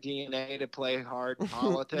in their DNA to play hard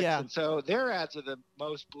politics. And so their ads are the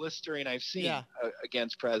most blistering I've seen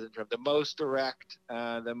against President Trump, the most direct,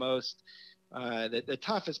 the most the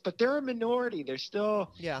toughest. But they're a minority. They're still,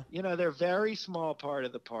 they're a very small part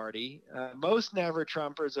of the party. Most Never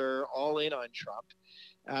Trumpers are all in on Trump.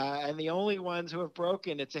 And the only ones who have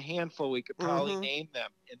broken, it's a handful. We could probably name them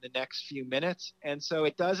in the next few minutes. And so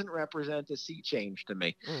it doesn't represent a sea change to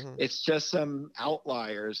me. It's just some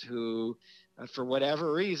outliers who, for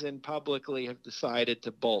whatever reason, publicly have decided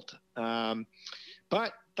to bolt.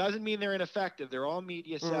 But doesn't mean they're ineffective. They're all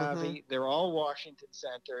media savvy. They're all Washington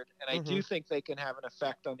centered. And I do think they can have an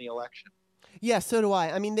effect on the election. Yeah, so do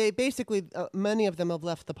I. I mean, they basically, many of them have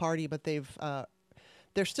left the party, but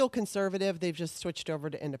they're still conservative. They've just switched over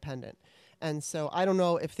to independent. And so I don't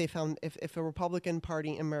know if they found, if a Republican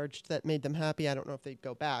Party emerged that made them happy, I don't know if they'd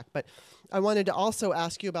go back. But I wanted to also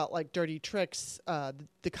ask you about like dirty tricks,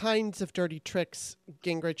 the kinds of dirty tricks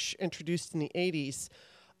Gingrich introduced in the 80s.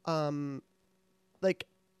 Like,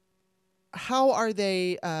 how are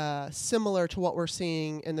they similar to what we're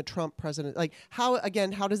seeing in the Trump president? Like, how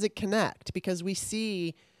does it connect? Because we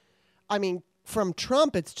see, I mean, from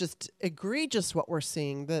Trump, it's just egregious what we're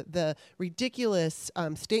seeing, the ridiculous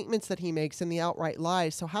statements that he makes and the outright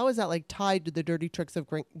lies. So how is that like tied to the dirty tricks of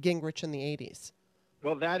Gingrich in the 80s?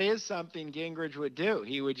 Well, that is something Gingrich would do.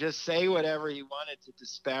 He would just say whatever he wanted to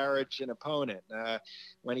disparage an opponent.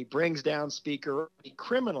 When he brings down Speaker, he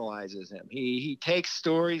criminalizes him. He takes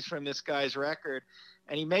stories from this guy's record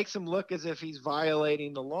and he makes him look as if he's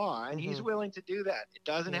violating the law. And he's willing to do that. It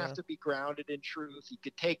doesn't have to be grounded in truth. He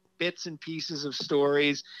could take bits and pieces of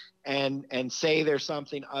stories and say they're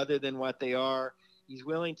something other than what they are. He's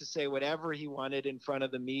willing to say whatever he wanted in front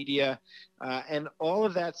of the media. And all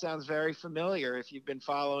of that sounds very familiar if you've been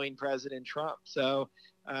following President Trump. So,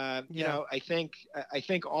 you know, I think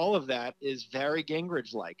all of that is very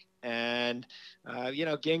Gingrich-like. And, you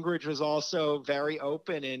know, Gingrich was also very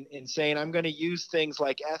open in saying, I'm going to use things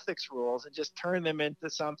like ethics rules and just turn them into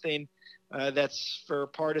something that's for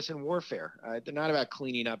partisan warfare. They're not about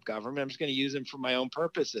cleaning up government. I'm just going to use them for my own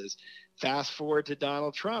purposes. Fast forward to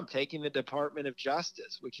Donald Trump taking the Department of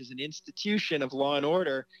Justice, which is an institution of law and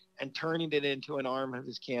order, and turning it into an arm of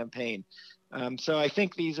his campaign. So I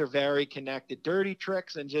think these are very connected, dirty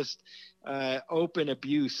tricks and just open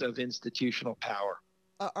abuse of institutional power.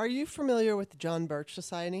 Are you familiar with the John Birch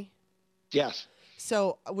Society? Yes.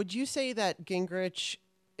 So would you say that Gingrich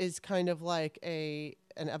is kind of like an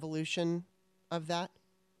evolution of that?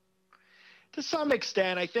 To some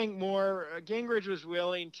extent, I think more Gingrich was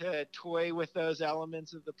willing to toy with those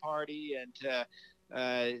elements of the party and to,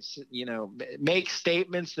 you know, make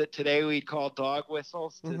statements that today we'd call dog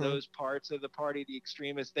whistles to those parts of the party, the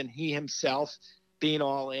extremists, than he himself being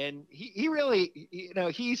all in. He really, you know,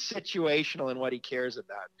 he's situational in what he cares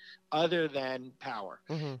about other than power.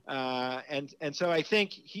 And so I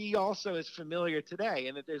think he also is familiar today,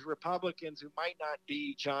 and that there's Republicans who might not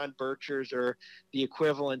be John Birchers or the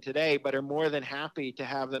equivalent today, but are more than happy to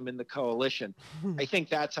have them in the coalition. I think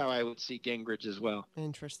that's how I would see Gingrich as well.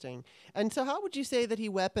 Interesting. And so how would you say that he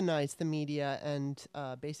weaponized the media and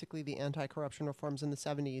basically the anti-corruption reforms in the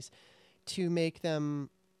 70s to make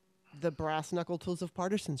them the brass knuckle tools of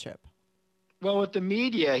partisanship? Well, with the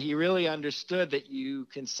media, he really understood that you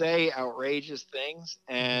can say outrageous things,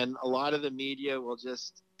 and a lot of the media will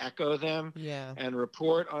just echo them Yeah. and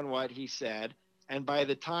report on what he said. And by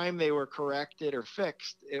the time they were corrected or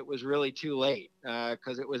fixed, it was really too late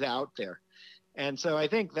because it was out there. And so I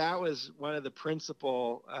think that was one of the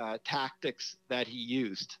principal tactics that he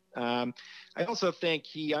used. I also think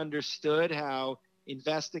he understood how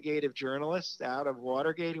investigative journalists out of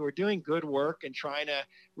Watergate who were doing good work and trying to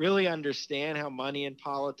really understand how money and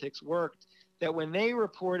politics worked, that when they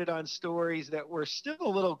reported on stories that were still a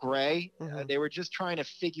little gray, they were just trying to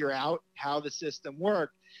figure out how the system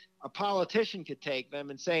worked, a politician could take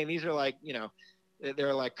them and say, these are like,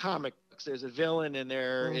 they're like comic books. There's a villain and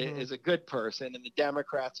there is a good person, and the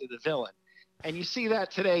Democrats are the villain. And you see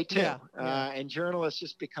that today too. And journalists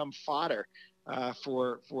just become fodder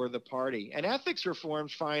for the party. And ethics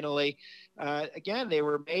reforms, finally, again, they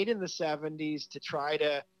were made in the 70s to try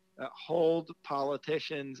to hold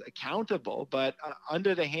politicians accountable, but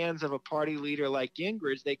under the hands of a party leader like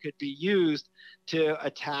Gingrich, they could be used to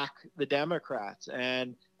attack the Democrats.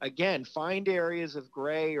 And again, find areas of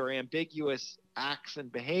gray or ambiguous acts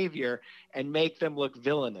and behavior and make them look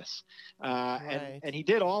villainous. And he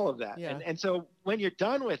did all of that. And so when you're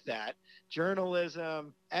done with that,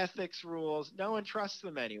 journalism, ethics rules, no one trusts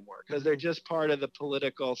them anymore because they're just part of the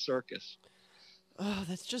political circus. Oh,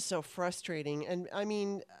 that's just so frustrating. And I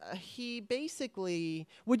mean, he basically,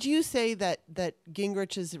 would you say that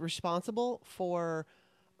Gingrich is responsible for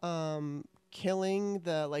killing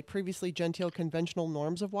the previously genteel conventional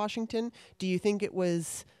norms of Washington? Do you think it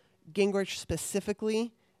was Gingrich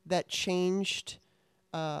specifically that changed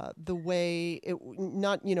the way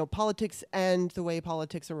politics and the way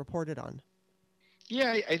politics are reported on?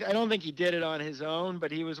 Yeah, I don't think he did it on his own,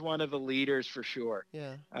 but he was one of the leaders for sure.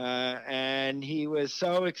 Yeah. And he was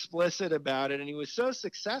so explicit about it, and he was so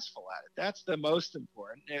successful at it. That's the most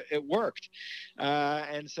important. It worked.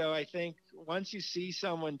 And so I think once you see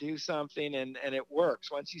someone do something and it works,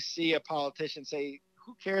 once you see a politician say,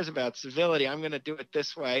 who cares about civility? I'm going to do it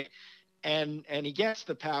this way. And he gets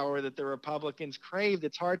the power that the Republicans craved.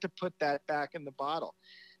 It's hard to put that back in the bottle.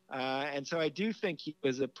 And so I do think he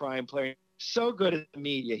was a prime player. So good at the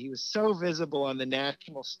media. He was so visible on the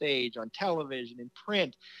national stage, on television, in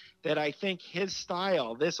print, that I think his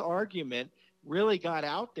style, this argument, really got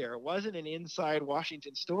out there. It wasn't an inside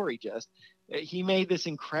Washington story just. He made this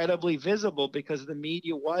incredibly visible because the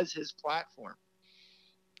media was his platform.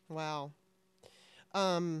 Wow.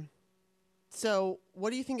 So what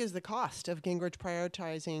do you think is the cost of Gingrich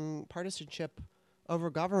prioritizing partisanship over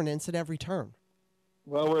governance at every turn?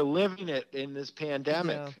 Well, we're living it in this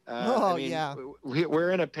pandemic. Yeah. We're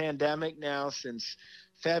in a pandemic now since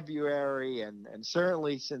February and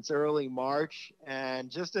certainly since early March. And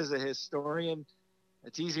just as a historian,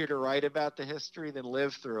 it's easier to write about the history than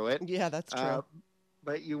live through it. Yeah, that's true.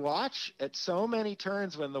 But you watch at so many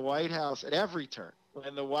turns when the White House, at every turn,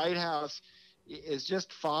 when the White House is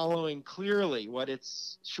just following clearly what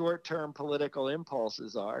its short-term political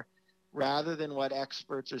impulses are, rather than what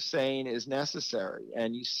experts are saying is necessary.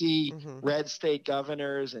 And you see red state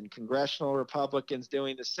governors and congressional Republicans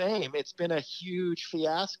doing the same. It's been a huge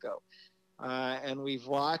fiasco. And we've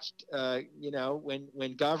watched,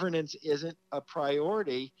 when governance isn't a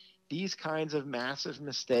priority, these kinds of massive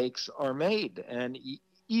mistakes are made. And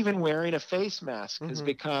even wearing a face mask has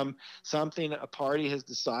become something a party has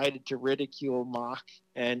decided to ridicule, mock,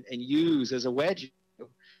 and use as a wedge.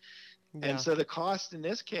 Yeah. And so the costs in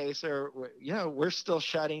this case are, we're still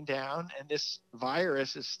shutting down and this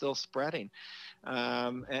virus is still spreading.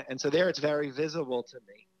 And so there it's very visible to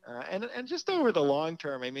me. And just over the long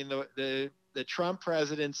term, I mean, the Trump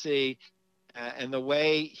presidency and the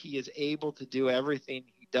way he is able to do everything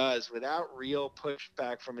he does without real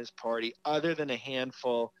pushback from his party, other than a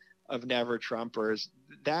handful of never Trumpers,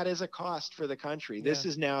 that is a cost for the country. Yeah. This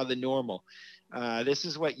is now the normal. This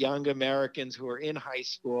is what young Americans who are in high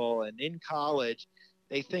school and in college,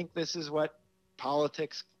 they think this is what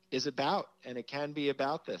politics is about, and it can be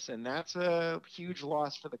about this. And that's a huge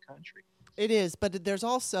loss for the country. It is, but there's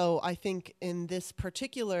also, I think, in this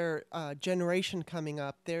particular generation coming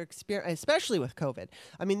up, their experience, especially with COVID,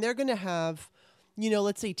 I mean, they're going to have,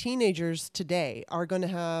 let's say teenagers today are going to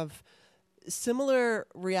have similar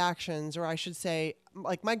reactions, or I should say,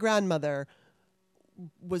 like my grandmother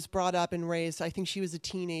was brought up and raised, I think she was a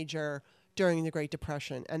teenager during the Great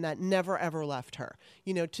Depression, and that never, ever left her,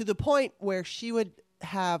 to the point where she would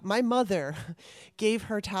have, my mother gave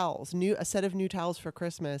her towels, a set of new towels for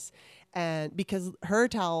Christmas, and because her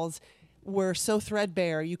towels were so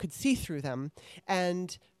threadbare, you could see through them.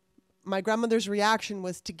 And my grandmother's reaction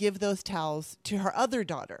was to give those towels to her other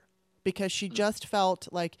daughter, because she just felt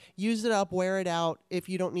like use it up, wear it out. If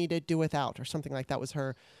you don't need it, do without, or something like that was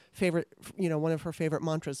her favorite, one of her favorite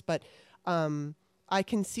mantras. But I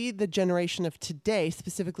can see the generation of today,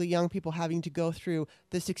 specifically young people, having to go through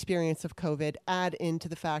this experience of COVID, add into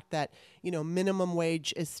the fact that, minimum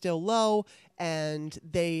wage is still low and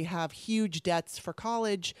they have huge debts for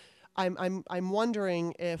college. I'm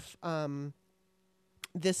wondering if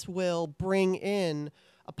this will bring in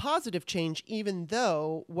a positive change, even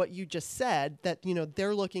though what you just said, that,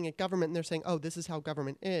 they're looking at government and they're saying, oh, this is how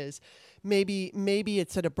government is. Maybe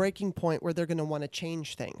it's at a breaking point where they're going to want to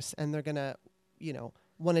change things and they're going to,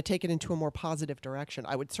 want to take it into a more positive direction.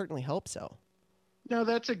 I would certainly hope so. No,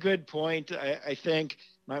 that's a good point. I think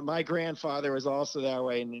my grandfather was also that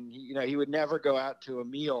way, and he would never go out to a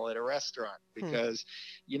meal at a restaurant because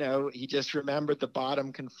he just remembered the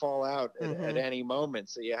bottom can fall out at any moment,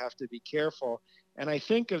 so you have to be careful. And I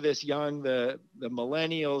think of this the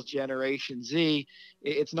millennials, Generation Z,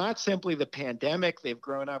 it's not simply the pandemic. They've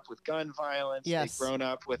grown up with gun violence. Yes. They've grown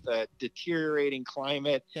up with a deteriorating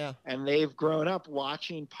climate. Yeah. And they've grown up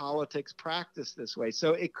watching politics practice this way.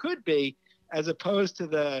 So it could be, as opposed to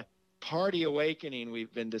the party awakening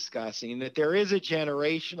we've been discussing, that there is a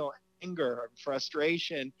generational anger and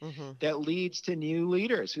frustration that leads to new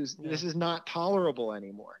leaders this is not tolerable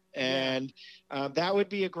anymore. And that would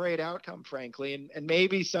be a great outcome, frankly. And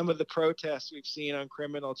maybe some of the protests we've seen on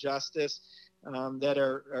criminal justice that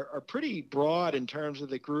are pretty broad in terms of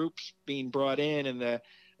the groups being brought in and the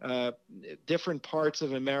different parts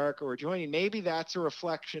of America we're joining. Maybe that's a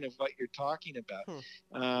reflection of what you're talking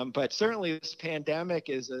about. But certainly this pandemic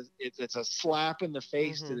it's a slap in the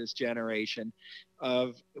face to this generation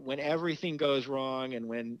of when everything goes wrong and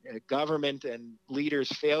when government and leaders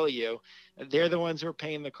fail you, they're the ones who are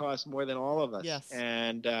paying the cost more than all of us. Yes.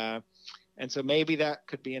 And so maybe that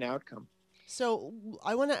could be an outcome. So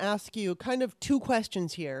I want to ask you kind of two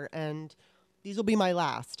questions here, and these will be my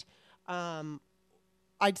last.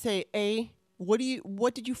 I'd say, A, what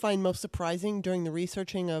did you find most surprising during the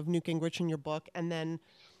researching of Newt Gingrich in your book? And then,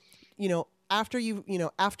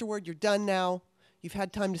 afterward, you're done now, you've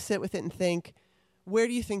had time to sit with it and think, where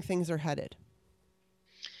do you think things are headed?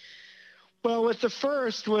 Well, with the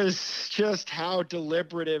first was just how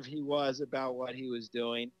deliberative he was about what he was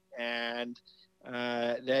doing, and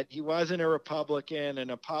that he wasn't a Republican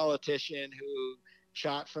and a politician who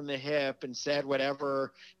shot from the hip and said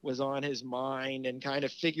whatever was on his mind and kind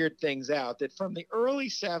of figured things out. That from the early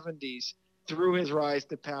 70s through his rise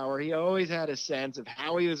to power, he always had a sense of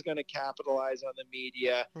how he was going to capitalize on the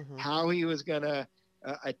media, how he was going to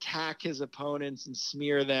attack his opponents and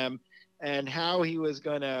smear them, and how he was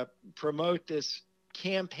going to promote this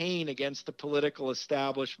campaign against the political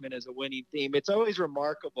establishment as a winning theme. It's always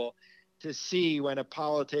remarkable to see when a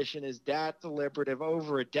politician is that deliberative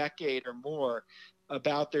over a decade or more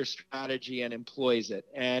about their strategy and employs it.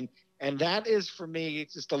 And that is, for me,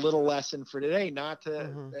 just a little lesson for today, not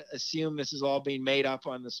to assume this is all being made up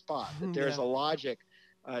on the spot, that there's a logic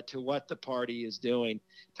to what the party is doing.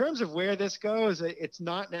 In terms of where this goes, it's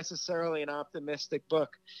not necessarily an optimistic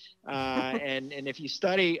book. And if you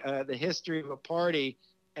study the history of a party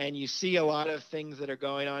and you see a lot of things that are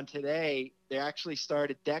going on today, they actually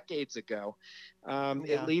started decades ago.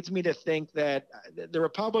 It leads me to think that the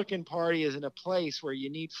Republican Party is in a place where you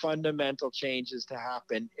need fundamental changes to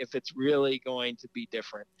happen if it's really going to be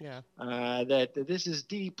different. That this is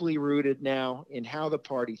deeply rooted now in how the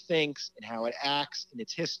party thinks and how it acts, in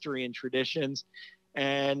its history and traditions.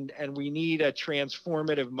 And we need a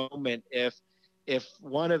transformative moment if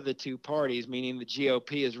one of the two parties, meaning the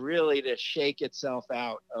GOP, is really to shake itself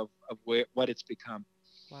out of what it's become.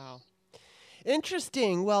 Wow.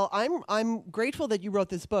 Interesting. Well, I'm grateful that you wrote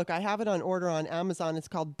this book. I have it on order on Amazon. It's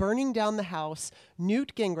called Burning Down the House: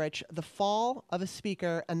 Newt Gingrich, The Fall of a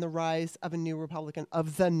Speaker and the Rise of the New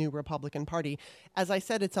Republican Party. As I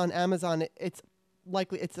said, it's on Amazon. It's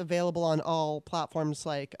available on all platforms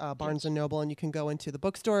like Barnes and Noble, and you can go into the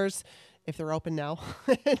bookstores if they're open now.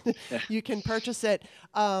 You can purchase it.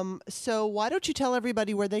 So why don't you tell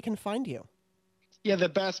everybody where they can find you? Yeah, the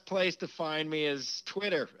best place to find me is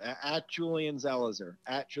Twitter, at Julian Zelizer,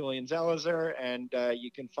 and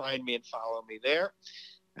you can find me and follow me there.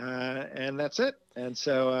 And that's it. And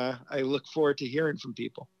so I look forward to hearing from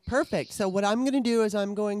people. Perfect. So what I'm going to do is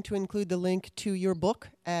I'm going to include the link to your book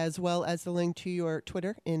as well as the link to your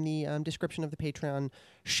Twitter in the description of the Patreon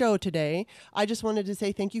show today. I just wanted to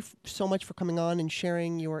say thank you so much for coming on and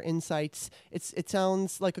sharing your insights. It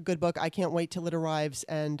sounds like a good book. I can't wait till it arrives.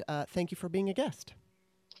 And thank you for being a guest.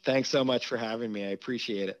 Thanks so much for having me. I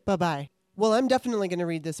appreciate it. Bye-bye. Well, I'm definitely going to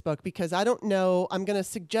read this book because I don't know. I'm going to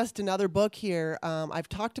suggest another book here. I've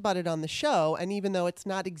talked about it on the show, and even though um,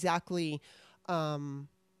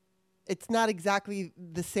 it's not exactly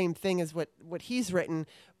the same thing as what he's written,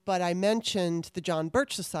 but I mentioned the John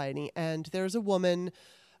Birch Society, and there's a woman,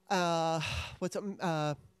 uh,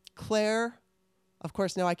 Claire. Of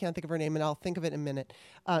course, now I can't think of her name, and I'll think of it in a minute.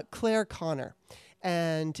 Claire Connor.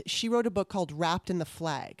 And she wrote a book called Wrapped in the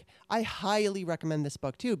Flag. I highly recommend this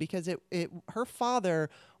book, too, because her father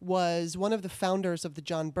was one of the founders of the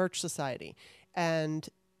John Birch Society. And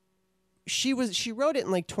she wrote it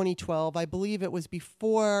in like 2012. I believe it was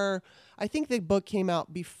before, I think the book came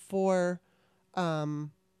out before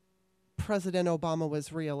President Obama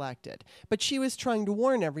was reelected. But she was trying to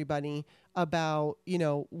warn everybody about,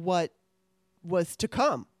 what was to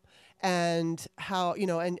come. And how,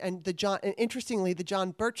 and interestingly, the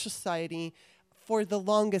John Birch Society for the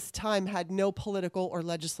longest time had no political or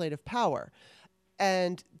legislative power.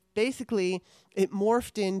 And basically it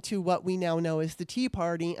morphed into what we now know as the Tea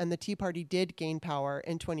Party, and the Tea Party did gain power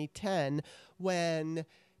in 2010 when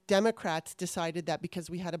Democrats decided that because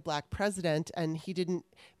we had a black president and he didn't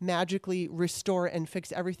magically restore and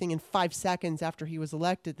fix everything in 5 seconds after he was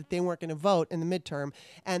elected, that they weren't going to vote in the midterm.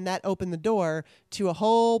 And that opened the door to a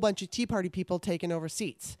whole bunch of Tea Party people taking over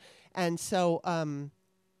seats. And so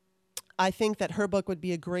I think that her book would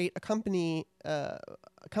be a great accompanying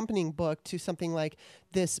book to something like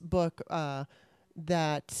this book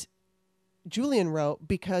that Julian wrote,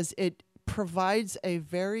 because it provides a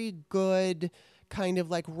very good kind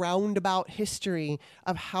of like roundabout history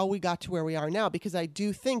of how we got to where we are now. Because I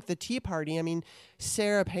do think the Tea Party,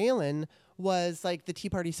 Sarah Palin was like the Tea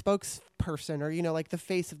Party spokesperson, or, like the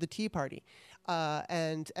face of the Tea Party.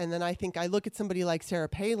 And then I think I look at somebody like Sarah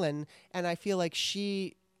Palin and I feel like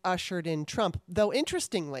she ushered in Trump. Though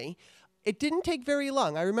interestingly, it didn't take very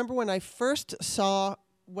long. I remember when I first saw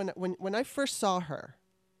her,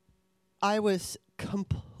 I was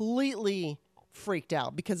completely freaked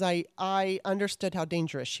out because I understood how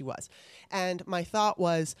dangerous she was. And my thought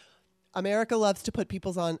was, America loves to put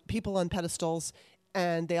people on pedestals,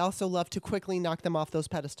 and they also love to quickly knock them off those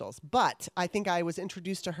pedestals. But I think I was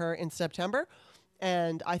introduced to her in September,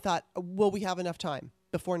 and I thought, will we have enough time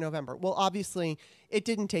before November? Well, obviously it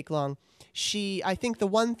didn't take long. I think the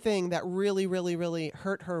one thing that really, really, really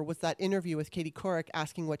hurt her was that interview with Katie Couric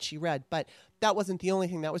asking what she read. But that wasn't the only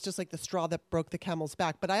thing. That was just like the straw that broke the camel's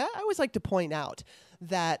back. But I always like to point out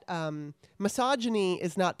that misogyny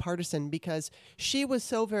is not partisan, because she was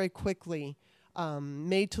so very quickly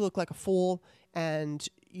made to look like a fool. And,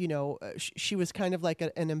 she was kind of like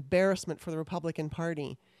an embarrassment for the Republican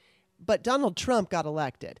Party. But Donald Trump got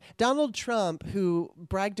elected. Donald Trump, who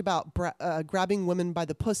bragged about grabbing women by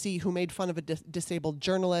the pussy, who made fun of a disabled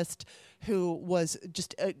journalist, who was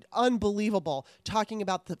just unbelievable, talking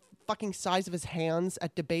about the fucking size of his hands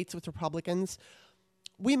at debates with Republicans.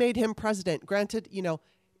 We made him president. Granted,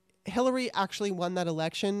 Hillary actually won that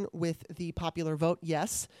election with the popular vote,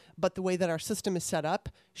 yes. But the way that our system is set up,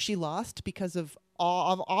 she lost because of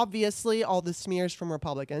obviously all the smears from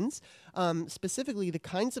Republicans, specifically the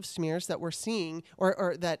kinds of smears that we're seeing,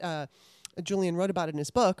 or that Julian wrote about in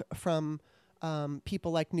his book, from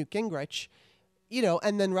people like Newt Gingrich,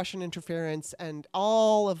 and then Russian interference and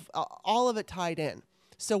all of it tied in.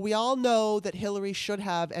 So we all know that Hillary should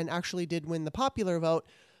have and actually did win the popular vote,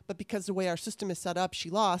 but because the way our system is set up,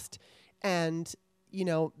 she lost. And,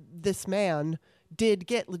 this man did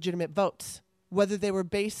get legitimate votes, whether they were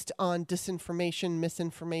based on disinformation,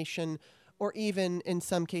 misinformation, or even in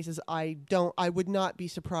some cases, I would not be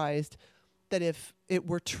surprised that if it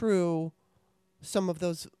were true, some of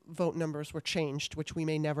those vote numbers were changed, which we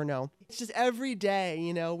may never know. It's just every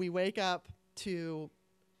day, we wake up to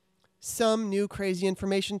some new crazy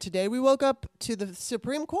information. Today, we woke up to the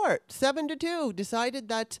Supreme Court, 7-2, decided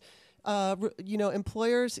that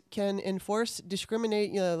employers can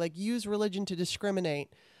use religion to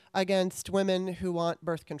discriminate against women who want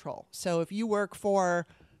birth control. So if you work for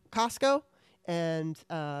Costco and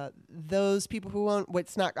those people who want,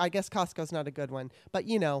 I guess Costco's not a good one, but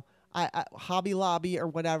Hobby Lobby or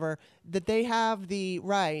whatever, that they have the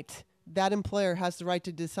right, that employer has the right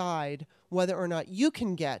to decide whether or not you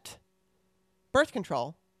can get birth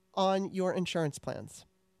control on your insurance plans.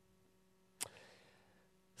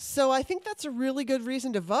 So I think that's a really good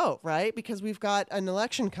reason to vote, right? Because we've got an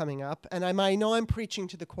election coming up, and I know I'm preaching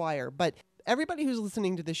to the choir, but everybody who's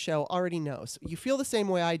listening to this show already knows. You feel the same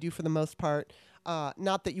way I do for the most part.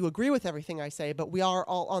 Not that you agree with everything I say, but we are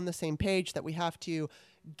all on the same page that we have to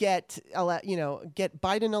get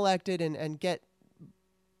Biden elected and get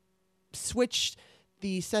switch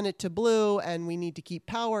the Senate to blue and we need to keep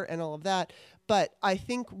power and all of that. But I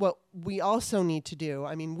think what we also need to do,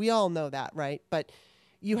 I mean, we all know that, right? But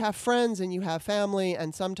you have friends and you have family,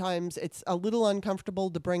 and sometimes it's a little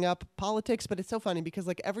uncomfortable to bring up politics, but it's so funny because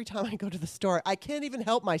like every time I go to the store, I can't even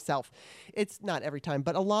help myself. It's not every time,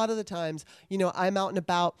 but a lot of the times, you know, I'm out and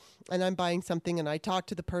about and I'm buying something and I talk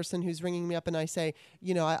to the person who's ringing me up and I say,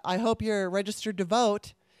 you know, I hope you're registered to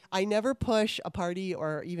vote. I never push a party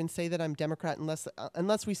or even say that I'm Democrat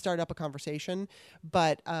unless we start up a conversation.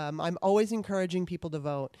 But I'm always encouraging people to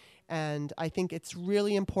vote. And I think it's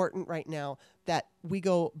really important right now that we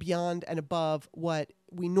go beyond and above what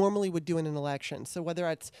we normally would do in an election. So whether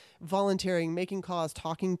it's volunteering, making calls,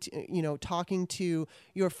 talking to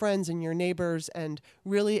your friends and your neighbors and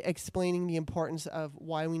really explaining the importance of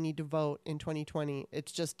why we need to vote in 2020.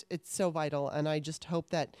 It's so vital. And I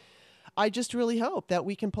just really hope that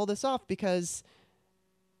we can pull this off because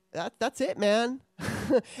that's it, man.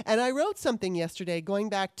 And I wrote something yesterday going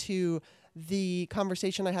back to the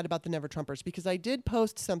conversation I had about the Never Trumpers, because I did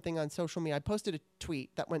post something on social media. I posted a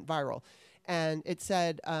tweet that went viral and it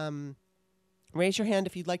said, raise your hand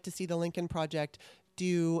if you'd like to see the Lincoln Project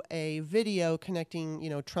do a video connecting, you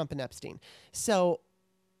know, Trump and Epstein. So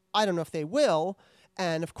I don't know if they will.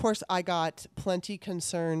 And of course, I got plenty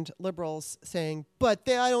concerned liberals saying, but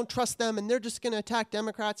I don't trust them and they're just going to attack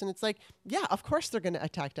Democrats. And it's like, yeah, of course they're going to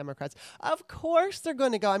attack Democrats. Of course they're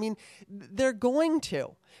going to go. I mean, they're going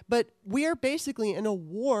to. But we are basically in a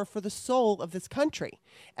war for the soul of this country.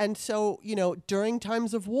 And so, you know, during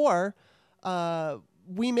times of war,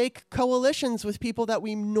 we make coalitions with people that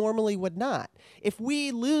we normally would not. If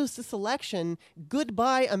we lose this election,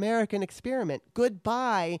 goodbye American experiment.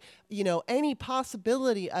 Goodbye, you know, any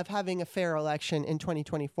possibility of having a fair election in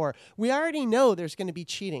 2024. We already know there's going to be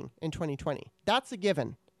cheating in 2020. That's a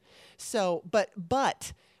given. So,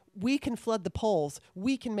 but we can flood the polls.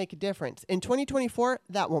 We can make a difference. In 2024,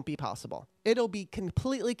 that won't be possible. It'll be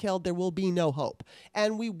completely killed. There will be no hope.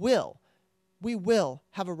 And we will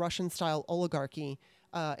have a Russian-style oligarchy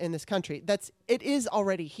in this country. It is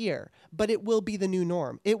already here, but it will be the new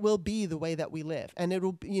norm. It will be the way that we live. And it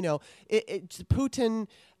will, you know, Putin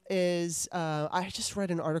is, I just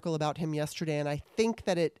read an article about him yesterday, and I think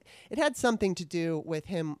that it had something to do with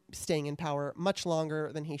him staying in power much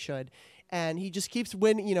longer than he should. And he just keeps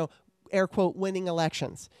winning, you know, air quote, winning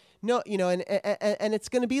elections. No, you know, and it's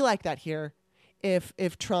going to be like that here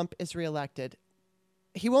if Trump is reelected.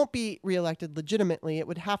 He won't be reelected legitimately. It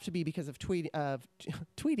would have to be because of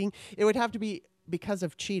tweeting. It would have to be because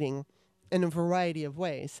of cheating in a variety of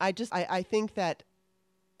ways. I think that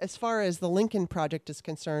as far as the Lincoln Project is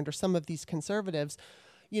concerned, or some of these conservatives,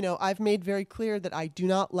 you know, I've made very clear that I do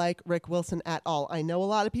not like Rick Wilson at all. I know a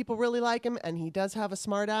lot of people really like him, and he does have a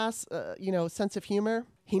smart-ass, sense of humor.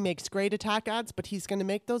 He makes great attack ads, but he's going to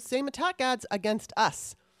make those same attack ads against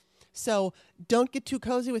us. So don't get too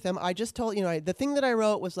cozy with him. I just told, you know, the thing that I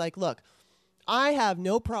wrote was like, look, I have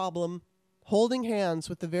no problem holding hands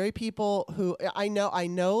with the very people who I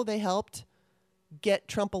know they helped get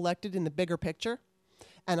Trump elected in the bigger picture.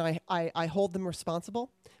 And I hold them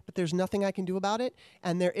responsible, but there's nothing I can do about it.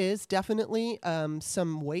 And there is definitely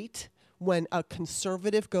some weight when a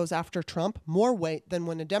conservative goes after Trump, more weight than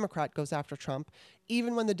when a Democrat goes after Trump.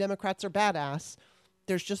 Even when the Democrats are badass,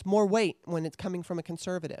 there's just more weight when it's coming from a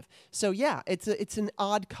conservative. So yeah, it's an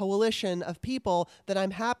odd coalition of people that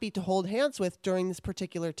I'm happy to hold hands with during this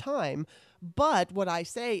particular time. But what I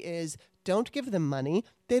say is, don't give them money.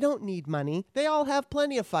 They don't need money. They all have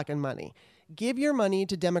plenty of fucking money. Give your money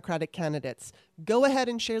to Democratic candidates. Go ahead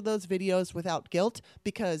and share those videos without guilt,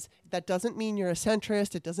 because that doesn't mean you're a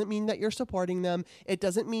centrist. It doesn't mean that you're supporting them. It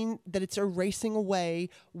doesn't mean that it's erasing away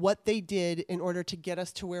what they did in order to get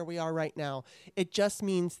us to where we are right now. It just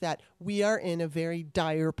means that we are in a very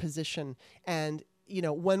dire position. And, you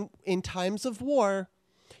know, when in times of war,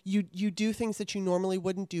 you do things that you normally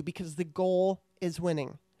wouldn't do because the goal is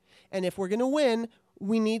winning. And if we're going to win,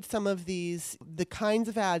 we need some of the kinds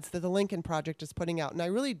of ads that the Lincoln Project is putting out. And I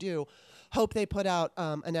really do hope they put out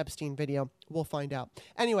an Epstein video. We'll find out.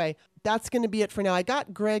 Anyway, that's going to be it for now. I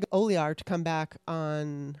got Greg Olear to come back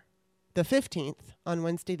on the 15th, on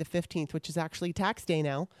Wednesday the 15th, which is actually tax day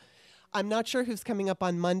now. I'm not sure who's coming up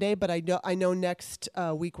on Monday, but I know next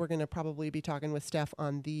week we're going to probably be talking with Steph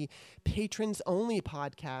on the Patrons Only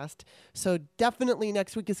podcast. So definitely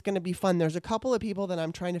next week is going to be fun. There's a couple of people that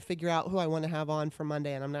I'm trying to figure out who I want to have on for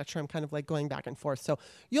Monday, and I'm not sure. I'm kind of like going back and forth. So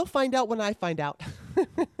you'll find out when I find out.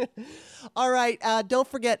 All right. Don't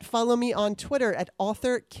forget, follow me on Twitter at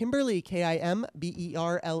author Kimberly, Kimberley.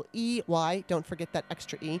 Don't forget that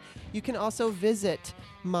extra E. You can also visit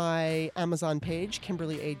my Amazon page,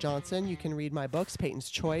 Kimberly A. Johnson. You can read my books, Peyton's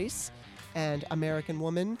Choice and American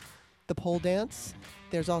Woman, The Pole Dance.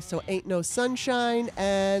 There's also Ain't No Sunshine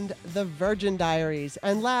and The Virgin Diaries.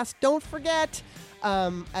 And last, don't forget,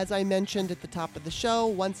 as I mentioned at the top of the show,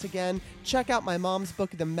 once again, check out my mom's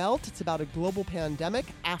book, The Melt. It's about a global pandemic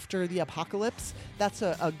after the apocalypse. That's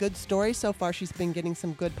a good story. So far, she's been getting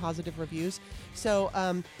some good positive reviews. So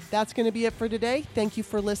that's going to be it for today. Thank you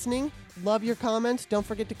for listening. Love your comments. Don't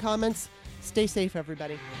forget to comment. Stay safe,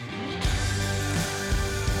 everybody.